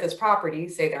inherit this property,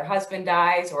 say their husband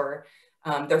dies, or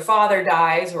their father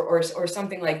dies, or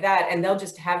something like that. And they'll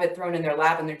just have it thrown in their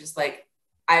lap, and they're just like,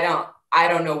 I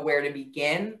don't know where to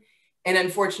begin. And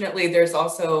unfortunately, there's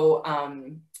also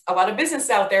a lot of businesses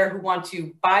out there who want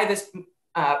to buy this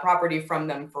property from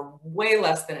them for way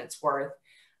less than it's worth.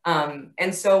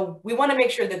 And so we want to make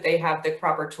sure that they have the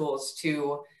proper tools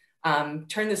to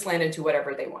turn this land into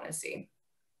whatever they want to see.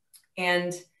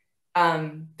 And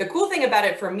the cool thing about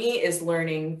it for me is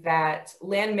learning that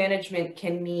land management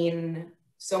can mean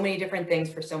so many different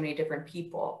things for so many different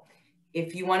people.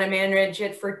 If you want to manage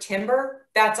it for timber,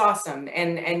 that's awesome.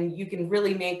 And you can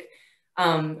really make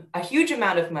a huge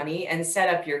amount of money and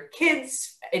set up your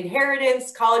kids'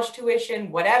 inheritance, college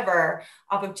tuition, whatever,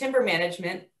 off of timber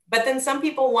management. But then some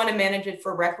people want to manage it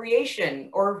for recreation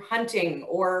or hunting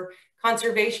or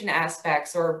conservation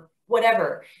aspects or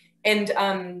whatever. And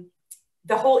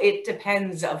the whole it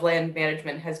depends of land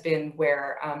management has been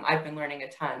where I've been learning a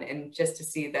ton, and just to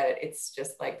see that it's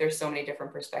just like there's so many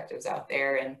different perspectives out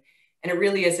there, and And it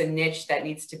really is a niche that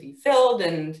needs to be filled.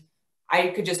 And I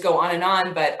could just go on and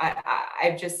on, but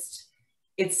I just,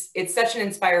 it's such an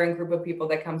inspiring group of people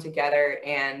that come together.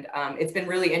 And it's been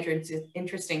really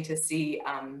interesting to see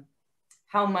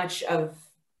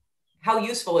how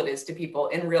useful it is to people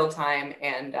in real time,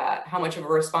 and how much of a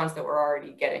response that we're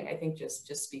already getting, I think just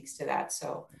speaks to that.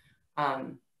 So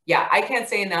yeah, I can't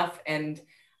say enough. And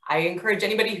I encourage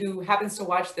anybody who happens to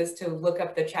watch this to look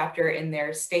up the chapter in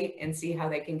their state and see how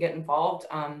they can get involved.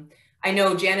 I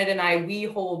know Janet and we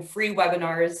hold free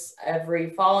webinars every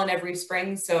fall and every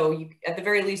spring. So at the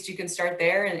very least, you can start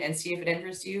there and see if it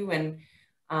interests you, and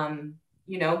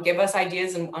you know, give us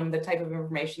ideas on the type of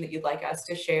information that you'd like us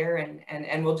to share,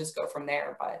 and we'll just go from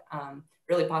there. But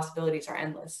really, possibilities are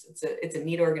endless. It's a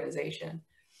neat organization.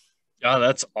 Yeah,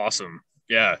 that's awesome.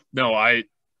 Yeah, no, I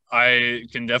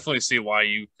can definitely see why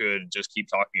you could just keep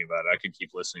talking about it. I could keep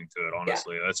listening to it,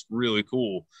 honestly. Yeah. That's really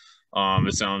cool.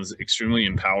 It sounds extremely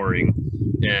empowering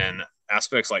in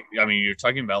aspects like, I mean, you're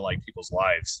talking about like people's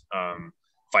lives,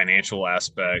 financial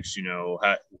aspects, you know,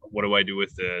 what do I do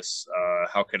with this?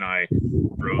 How can I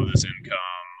grow this income?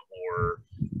 Or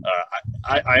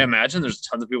I imagine there's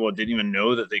tons of people that didn't even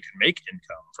know that they could make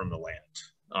income from the land.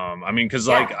 I mean, because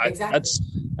like exactly.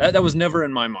 that was never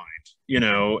in my mind, you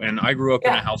know, and I grew up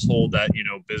in a household that, you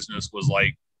know, business was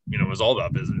like, you know, it was all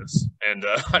about business. And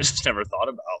I just never thought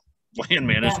about land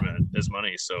management as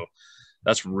money. So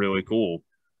that's really cool.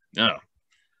 Yeah.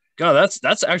 God,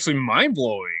 that's actually mind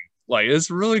blowing. Like, it's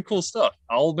really cool stuff.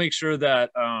 I'll make sure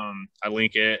that I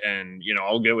link it, and, you know,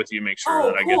 I'll get with you, make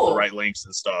sure that I get the right links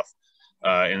and stuff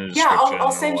in the description. Yeah,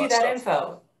 I'll send you that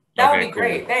info. That would be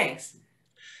great. Thanks.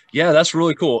 Yeah, that's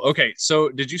really cool. Okay, so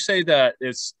did you say that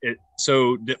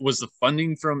so was the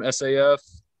funding from SAF,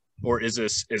 or is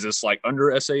this like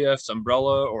under SAF's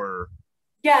umbrella, or?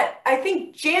 Yeah, I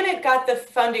think Janet got the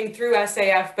funding through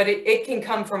SAF, but it can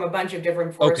come from a bunch of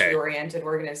different forestry-oriented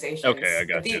organizations. Okay, I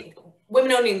got you.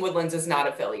 Women Owning Woodlands is not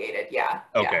affiliated, yeah.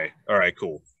 Okay, all right,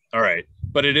 cool. All right,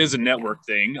 but it is a network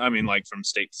thing. I mean, like from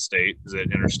state to state, is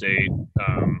it interstate,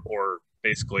 or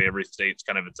basically every state's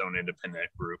kind of its own independent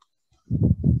group?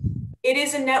 It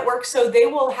is a network, so they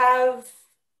will have,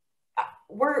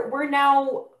 we're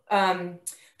now,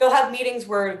 they'll have meetings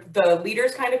where the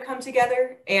leaders kind of come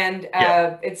together, and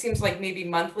it seems like maybe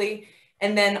monthly.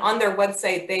 And then on their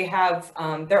website, they have,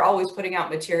 they're always putting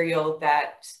out material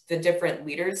that the different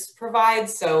leaders provide.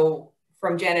 So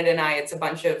from Janet and I, it's a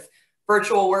bunch of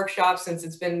virtual workshops since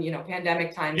it's been, you know,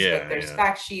 pandemic times, but there's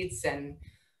fact sheets and,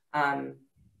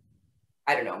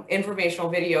 I don't know, informational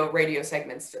video, radio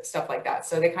segments, stuff like that.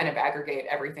 So they kind of aggregate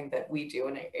everything that we do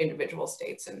in individual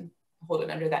states and hold it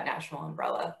under that national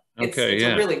umbrella. It's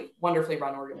a really wonderfully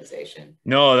run organization.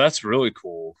 No, that's really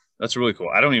cool. That's really cool.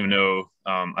 I don't even know.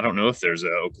 I don't know if there's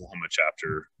an Oklahoma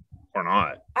chapter or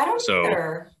not. I don't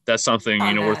either. That's something,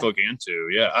 you know, worth looking into.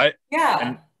 Yeah.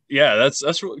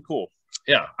 That's really cool.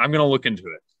 Yeah. I'm going to look into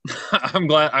it. I'm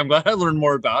glad I learned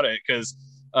more about it, because,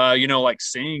 you know, like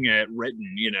seeing it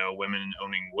written, you know, Women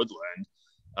Owning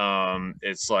Woodland,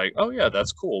 it's like, oh yeah,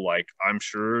 that's cool. Like, I'm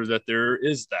sure that there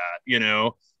is that, you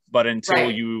know, but until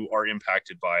you are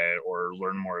impacted by it or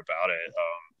learn more about it,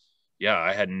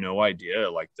 I had no idea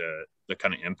like the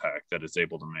kind of impact that it's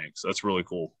able to make. So that's really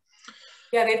cool.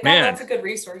 Yeah, they've got lots of good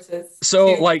resources.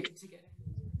 So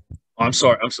I'm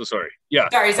sorry. I'm so sorry. Yeah.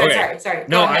 Sorry.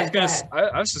 No, I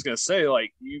was just gonna say,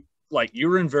 like,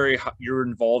 you're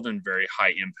involved in very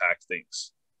high impact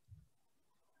things.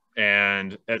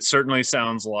 And it certainly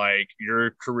sounds like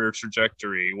your career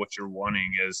trajectory, what you're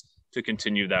wanting is to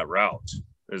continue that route.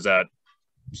 Does that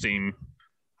seem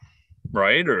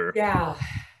right? Or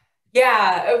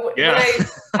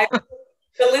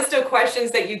the list of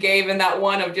questions that you gave, and that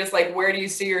one of just like, where do you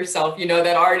see yourself? You know,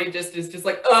 that already just is just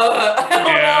like, I don't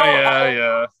know.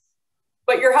 Yeah.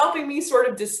 But you're helping me sort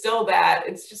of distill that.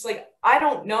 It's just like, I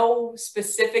don't know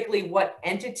specifically what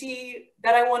entity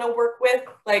that I want to work with.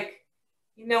 Like,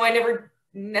 you know, I never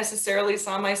necessarily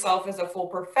saw myself as a full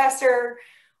professor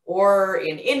or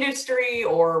in industry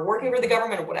or working for the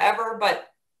government or whatever, but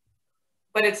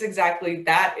it's exactly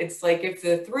that. It's like, if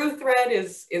the through thread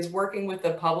is working with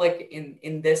the public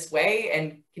in this way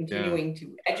and continuing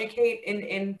to educate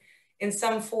in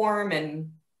some form,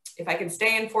 and if I can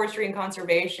stay in forestry and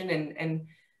conservation and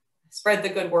spread the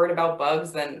good word about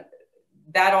bugs, then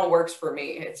that all works for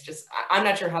me. It's just, I'm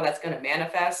not sure how that's going to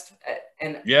manifest.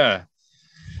 And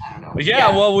I don't know.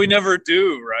 Well, we never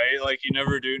do, right? Like, you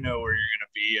never do know where you're going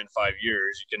to be in 5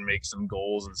 years. You can make some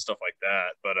goals and stuff like that.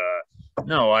 But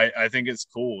no, I think it's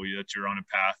cool that you're on a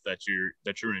path that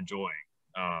you're enjoying.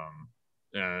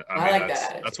 Yeah, I I mean, like that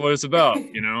attitude. that's what it's about.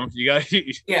 You know, you got,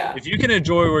 Yeah. if you can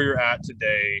enjoy where you're at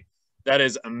today, that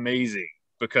is amazing,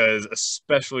 because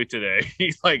especially today,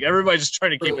 like everybody's just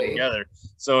trying to keep it Truly. together.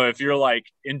 So if you're like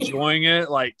enjoying it,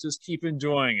 like just keep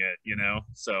enjoying it, you know?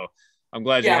 So I'm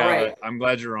glad you Yeah, have right. it. I'm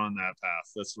glad you're on that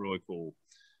path. That's really cool.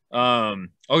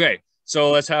 Okay.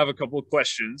 So let's have a couple of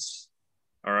questions.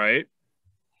 All right.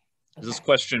 This is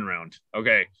question round.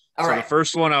 Okay. All so right. The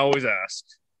first one I always ask,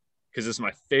 because it's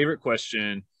my favorite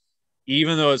question,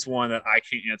 even though it's one that I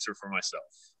can't answer for myself.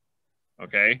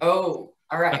 Okay. Oh,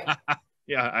 all right.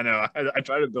 Yeah, I know. I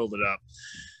try to build it up.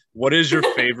 What is your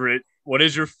favorite? What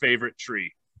is your favorite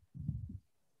tree?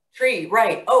 Tree,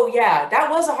 right. Oh, yeah. That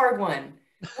was a hard one.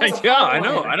 Yeah, I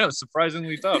know. I know.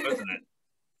 Surprisingly tough, isn't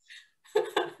it?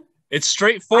 It's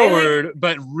straightforward,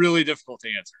 but really difficult to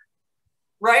answer.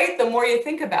 Right? The more you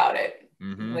think about it.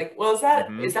 Mm-hmm. Like, well, is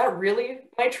that really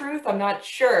my truth? I'm not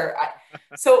sure.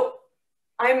 So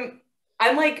I'm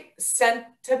like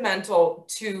sentimental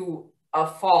to a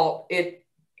fault. It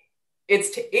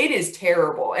is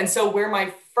terrible. And so where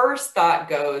my first thought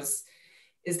goes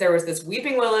is there was this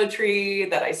weeping willow tree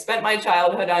that I spent my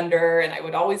childhood under, and I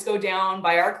would always go down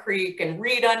by our creek and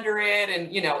read under it.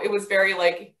 And, you know, it was very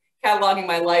like cataloging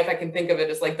my life. I can think of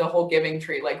it as like the whole giving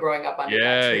tree, like growing up under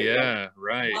that tree. Yeah,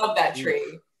 right. Love that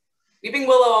tree. Weeping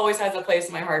willow always has a place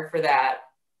in my heart for that.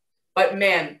 But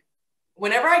man,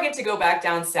 whenever I get to go back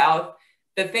down south,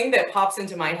 the thing that pops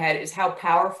into my head is how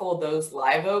powerful those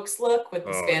live oaks look with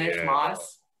the Spanish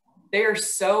moss. They are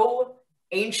so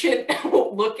ancient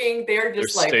looking. They're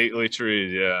like stately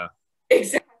trees. Yeah.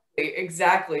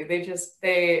 Exactly.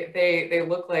 They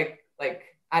look like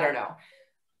I don't know,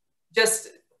 just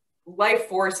life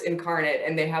force incarnate,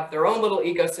 and they have their own little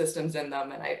ecosystems in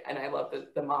them. And I love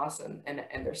the moss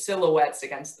and their silhouettes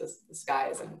against the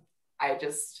skies. And I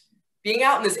just, being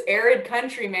out in this arid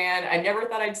country, man, I never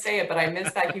thought I'd say it, but I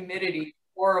miss that humidity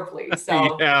horribly.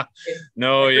 So yeah,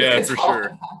 for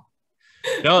sure.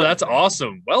 No, that's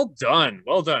awesome. Well done.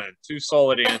 2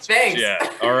 solid answers. Thanks. Yeah.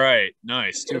 All right.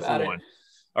 Nice. 2 for 1.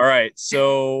 All right.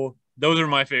 So those are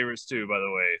my favorites too, by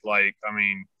the way. Like, I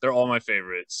mean, they're all my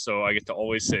favorites, so I get to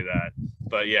always say that.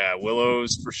 But yeah,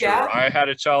 willows for sure. Yeah. I had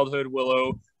a childhood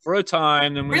willow for a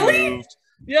time, then we moved.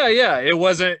 Yeah. It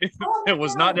wasn't. It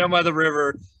was not down by the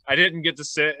river. I didn't get to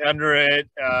sit under it,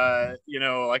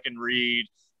 like and read.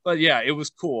 But yeah, it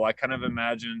was cool. I kind of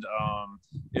imagined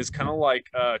it's kind of like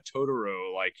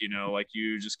Totoro, like, like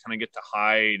you just kind of get to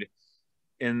hide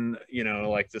in,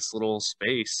 like this little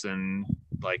space, and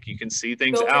like you can see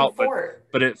things out,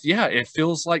 but it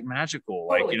feels like magical.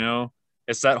 Totally. Like,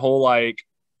 it's that whole like,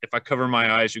 if I cover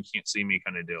my eyes, you can't see me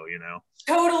kind of deal,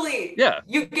 Totally. Yeah.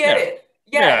 You get it.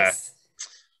 Yes. Yeah.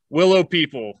 Willow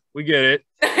people, we get it.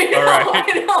 All right.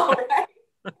 I know,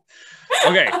 right?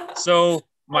 Okay, so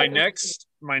my next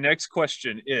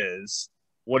question is,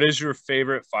 what is your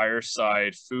favorite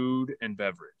fireside food and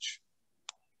beverage?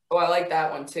 Oh, I like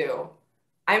that one too.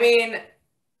 I mean,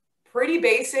 pretty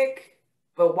basic,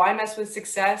 but why mess with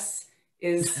success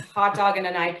is hot dog and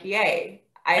an IPA.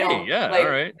 All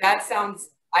right. That sounds,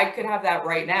 I could have that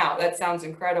right now. That sounds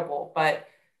incredible, but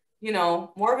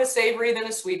more of a savory than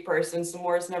a sweet person.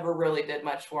 S'mores never really did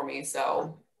much for me.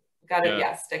 So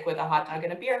gotta, stick with a hot dog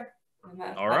and a beer.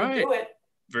 And all right. Do it.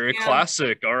 Very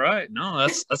classic. All right. No,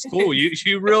 that's cool.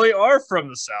 You really are from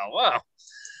the South. Wow.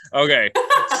 Okay.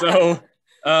 So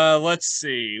let's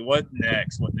see. What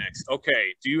next?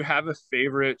 Okay. Do you have a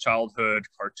favorite childhood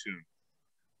cartoon?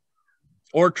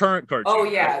 Or current cartoon? Oh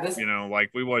yeah. Like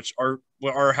we watch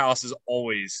our house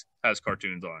always has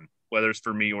cartoons on, whether it's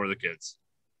for me or the kids.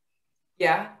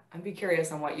 Yeah. I'd be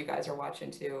curious on what you guys are watching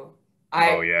too.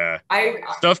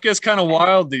 Stuff gets kind of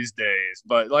wild these days,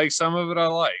 but like some of it I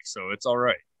like, so it's all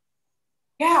right.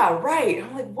 Yeah, right.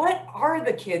 I'm like, what are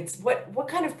the kids? What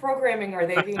kind of programming are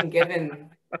they being given?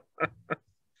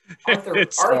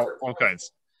 Arthur. All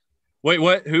kinds. Wait,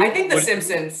 what? Who? I think The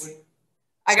Simpsons.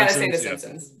 I gotta say The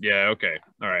Simpsons. Yeah. Okay.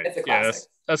 All right. It's a classic.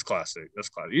 That's classic.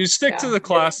 You stick to the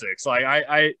classics. Like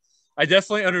I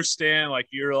definitely understand. Like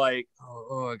you're like,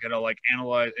 I gotta like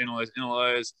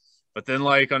analyze. But then,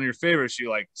 like, on your favorites, you,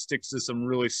 like, stick to some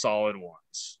really solid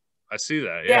ones. I see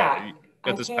that. Yeah. You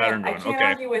got this pattern going. I can't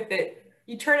argue with it.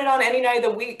 You turn it on any night of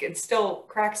the week, it still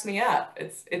cracks me up.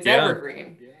 It's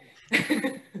evergreen.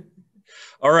 Yeah.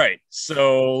 All right.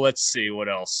 So let's see what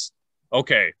else.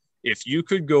 Okay. If you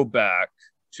could go back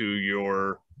to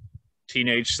your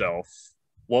teenage self,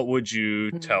 what would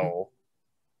you tell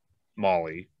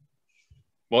Molly?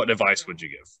 What advice would you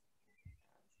give?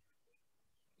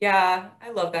 Yeah,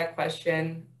 I love that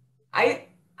question. I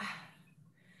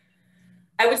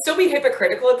I would still be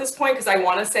hypocritical at this point because I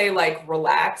want to say like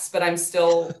relax, but I'm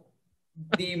still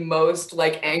the most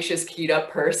like anxious, keyed up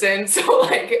person. So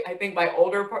like I think my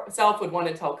older self would want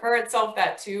to tell current self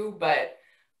that too. But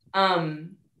I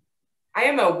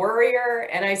am a worrier,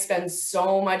 and I spend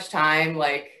so much time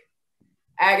like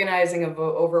agonizing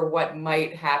over what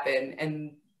might happen,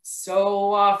 and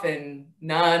so often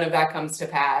none of that comes to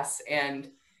pass. And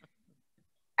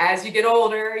as you get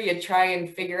older, you try and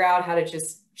figure out how to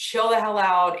just chill the hell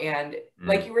out. And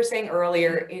like you were saying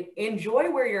earlier, enjoy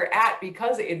where you're at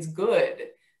because it's good.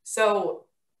 So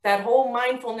that whole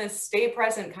mindfulness, stay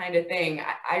present kind of thing,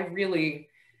 I really,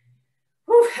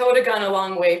 that would have gone a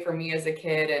long way for me as a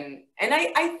kid. And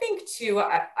I think too,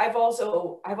 I've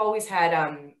always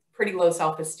had pretty low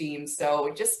self-esteem.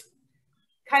 So just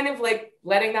kind of like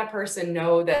letting that person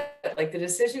know that like the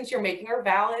decisions you're making are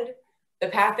valid, the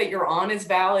path that you're on is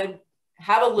valid.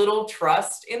 Have a little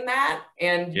trust in that,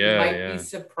 and you might be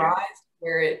surprised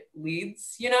where it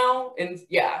leads, you know? And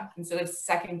yeah, instead of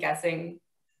second guessing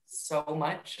so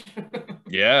much.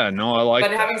 Yeah, no, I like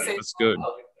but that. Having said That's good.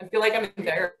 I feel like I'm in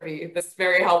therapy. That's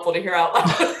very helpful to hear out loud.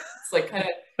 It's like kind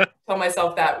of tell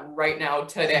myself that right now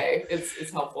today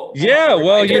is helpful. Yeah,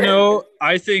 well, you know,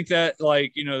 I think that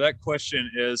like, you know, that question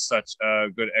is such a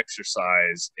good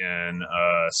exercise in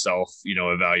self, you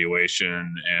know,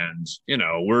 evaluation. And, you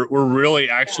know, we're really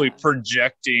actually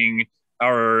projecting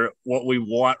what we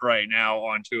want right now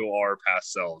onto our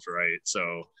past selves, right?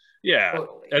 So yeah,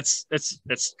 totally.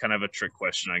 It's kind of a trick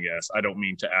question, I guess. I don't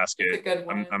mean to ask it.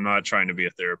 I'm not trying to be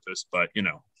a therapist, but you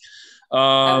know.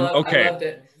 Okay. I loved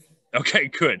it. Okay,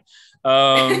 good.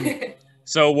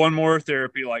 So one more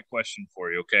therapy-like question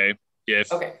for you, okay? If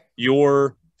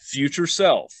your future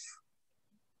self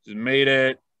just made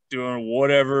it doing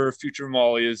whatever future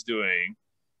Molly is doing,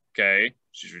 okay?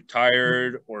 She's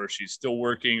retired or she's still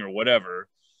working or whatever.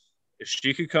 If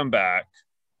she could come back,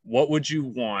 what would you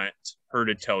want her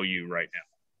to tell you right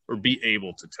now or be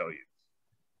able to tell you?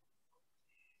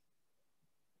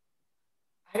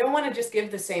 I don't want to just give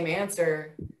the same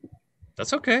answer.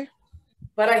 That's okay.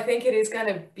 But I think it is going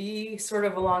to be sort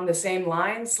of along the same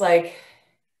lines. Like,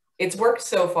 it's worked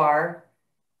so far,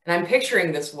 and I'm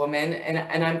picturing this woman,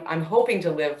 and I'm hoping to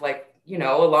live like, you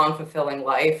know, a long, fulfilling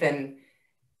life. And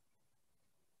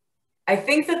I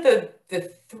think that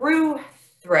the through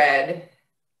thread,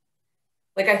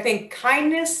 like, I think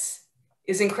kindness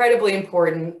is incredibly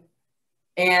important,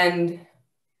 and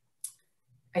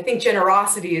I think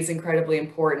generosity is incredibly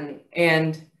important.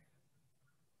 And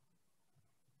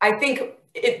I think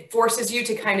it forces you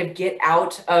to kind of get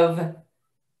out of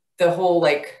the whole,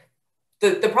 like,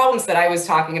 the problems that I was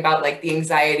talking about, like the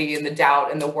anxiety and the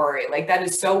doubt and the worry, like that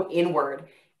is so inward.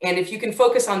 And if you can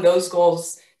focus on those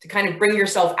goals to kind of bring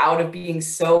yourself out of being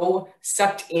so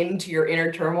sucked into your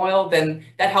inner turmoil, then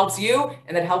that helps you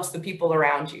and that helps the people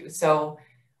around you. So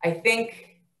I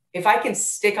think if I can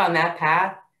stick on that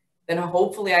path, then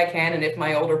hopefully I can. And if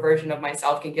my older version of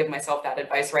myself can give myself that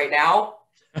advice right now,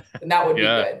 then that would be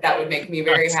good. That would make me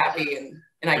very happy, and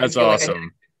I can feel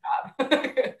awesome. Like I did a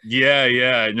good job.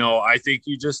 Yeah. No, I think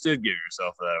you just did give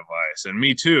yourself that advice, and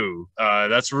me too.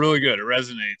 That's really good. It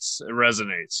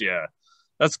resonates. Yeah,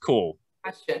 that's cool.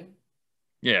 Question.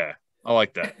 Yeah, I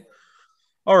like that.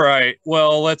 All right.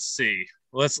 Well, let's see.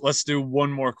 Let's do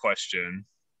one more question.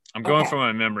 I'm going from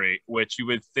my memory, which you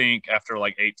would think after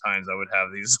like 8 times I would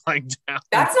have these like down.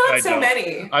 That's not so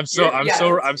many. I'm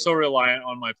so reliant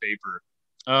on my paper.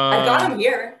 I got them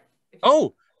here.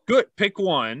 Oh, good. Pick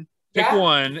one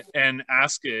and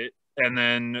ask it and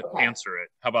then answer it.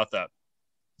 How about that?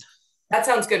 That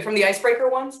sounds good. From the icebreaker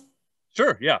ones?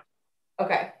 Sure. Yeah.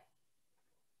 Okay.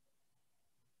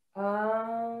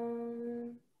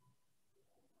 Oh,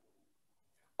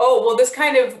 well, this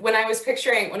kind of, when I was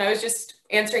just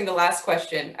answering the last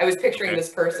question, I was picturing this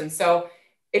person. So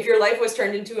if your life was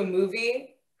turned into a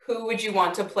movie, who would you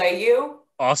want to play you?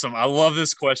 Awesome. I love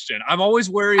this question. I'm always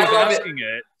wary of asking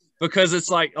it because it's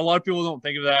like a lot of people don't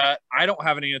think of that. I don't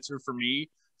have an answer for me.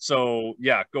 So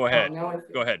yeah, go ahead.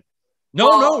 Go ahead.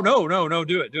 No.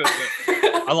 Do it.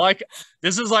 I like it.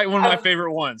 This is like one of my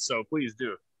favorite ones. So please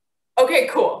do. Okay,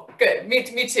 cool. Good. Me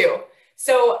too.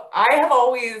 So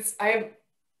I'm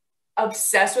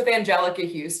obsessed with Angelica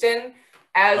Houston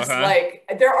as like,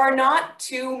 there are not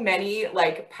too many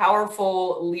like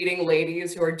powerful leading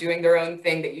ladies who are doing their own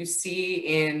thing that you see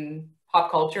in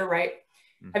pop culture, right?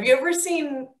 Mm-hmm. Have you ever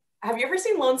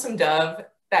seen Lonesome Dove,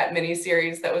 that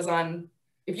miniseries that was on?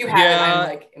 If you haven't, I'm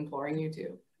like imploring you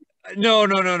to. No.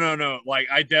 Like,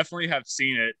 I definitely have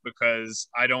seen it because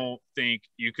I don't think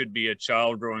you could be a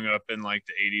child growing up in like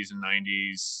the 80s and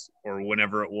 90s or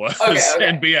whenever it was, okay.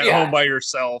 and be at home by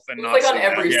yourself and not like on see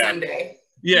every that. Sunday.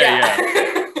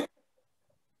 Yeah.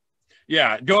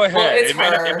 Yeah, go ahead. Well, it's it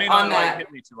may not on like that.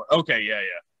 hit me too much. Okay, yeah,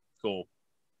 cool.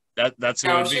 That's who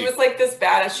it No, would she be. was like this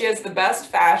badass. She has the best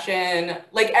fashion.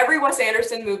 Like every Wes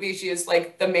Anderson movie, she is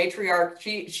like the matriarch.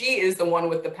 She is the one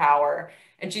with the power,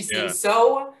 and she seems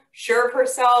so sure of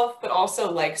herself, but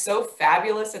also like so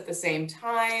fabulous at the same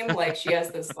time. Like she has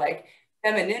this like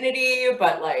femininity,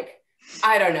 but like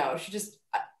I don't know. She just,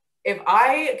 if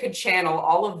I could channel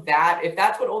all of that, if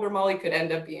that's what older Molly could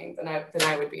end up being, then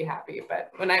I would be happy.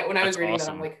 But when I was reading that,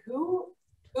 I'm like, who?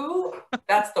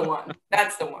 That's the one.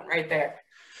 That's the one right there.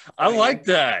 I like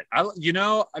that.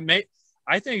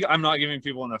 I think I'm not giving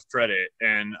people enough credit,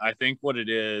 and I think what it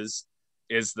is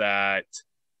that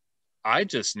I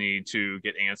just need to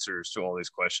get answers to all these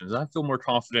questions. I feel more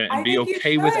confident and be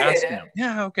okay with asking them.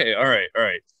 Yeah. Okay. All right.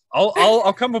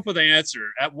 I'll come up with an answer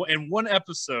in one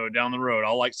episode down the road.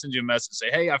 I'll like send you a message, say,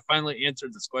 hey, I finally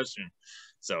answered this question.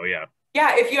 So yeah.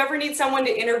 Yeah. If you ever need someone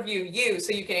to interview you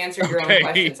so you can answer your own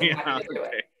questions, I'm happy to do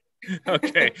it.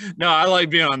 Okay. No, I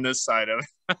like being on this side of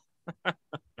it.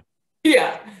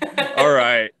 Yeah. All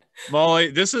right, Molly,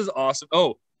 this is awesome.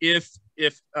 Oh, if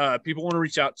people want to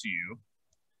reach out to you,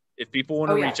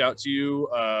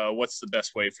 what's the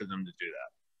best way for them to do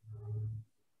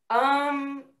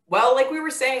that? Well, like we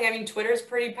were saying, I mean, Twitter's a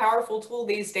pretty powerful tool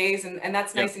these days, and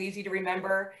that's nice and easy to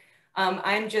remember.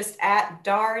 I'm just at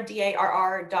Darr,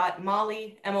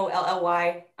 DARR.Molly,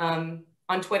 MOLLY,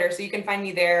 on Twitter. So you can find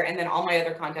me there, and then all my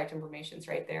other contact information's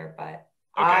right there. But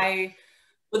I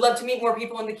would love to meet more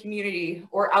people in the community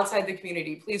or outside the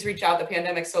community. Please reach out. The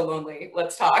pandemic's so lonely.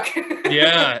 Let's talk.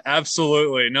 Yeah,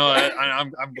 absolutely. No,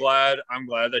 I'm glad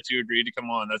that you agreed to come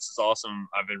on. That's awesome.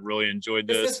 I've been really enjoyed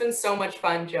this. This has been so much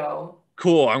fun, Joe.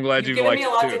 Cool. I'm glad you've given me a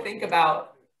lot to think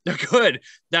about. Good.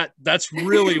 That's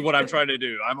really what I'm trying to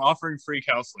do. I'm offering free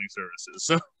counseling services.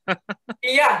 So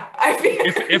yeah, I feel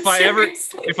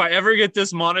if I ever get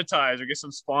this monetized or get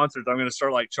some sponsors, I'm going to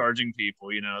start like charging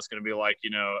people. You know, it's going to be like,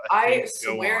 you know, I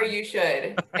swear you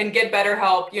should, and get better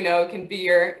help. You know, can be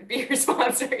your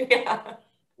sponsor. Yeah.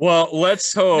 Well,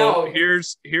 let's hope. No.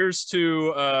 Here's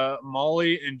to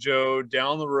Molly and Joe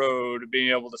down the road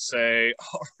being able to say,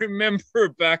 oh, remember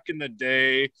back in the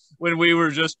day when we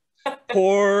were just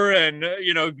poor and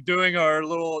you know doing our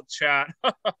little chat.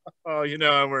 Oh, you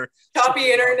know, and we're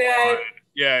choppy internet.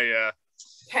 Yeah.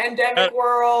 Pandemic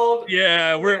world.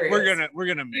 Yeah, we're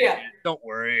gonna make it. Don't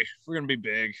worry, we're gonna be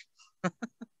big.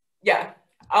 Yeah.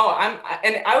 Oh,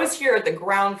 I was here at the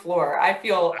ground floor. I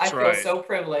feel so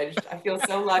privileged. I feel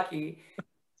so lucky.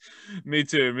 Me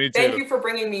too. Thank you for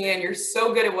bringing me in. You're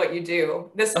so good at what you do.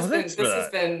 This has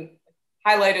been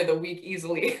highlight of the week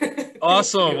easily.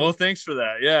 Awesome. Well, thanks for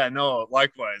that. Yeah, no,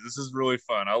 likewise. This is really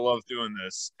fun. I love doing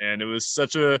this, and it was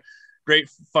such a great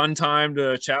fun time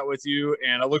to chat with you,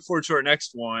 and I look forward to our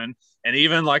next one, and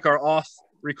even like our off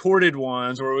recorded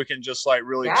ones where we can just like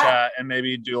really chat and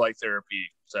maybe do like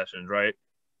therapy sessions, right?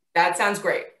 That sounds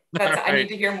great. Right. I need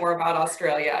to hear more about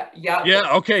Australia. Yep.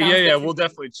 Yeah. Okay. Yeah. We'll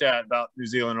definitely chat about New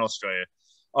Zealand and Australia.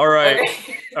 All right.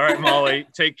 Okay. All right, Molly.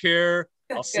 Take care.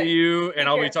 I'll see you, and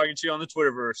I'll be talking to you on the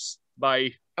Twitterverse.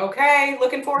 Bye. Okay.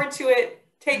 Looking forward to it.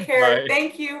 Take care. Bye.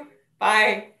 Thank you.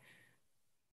 Bye.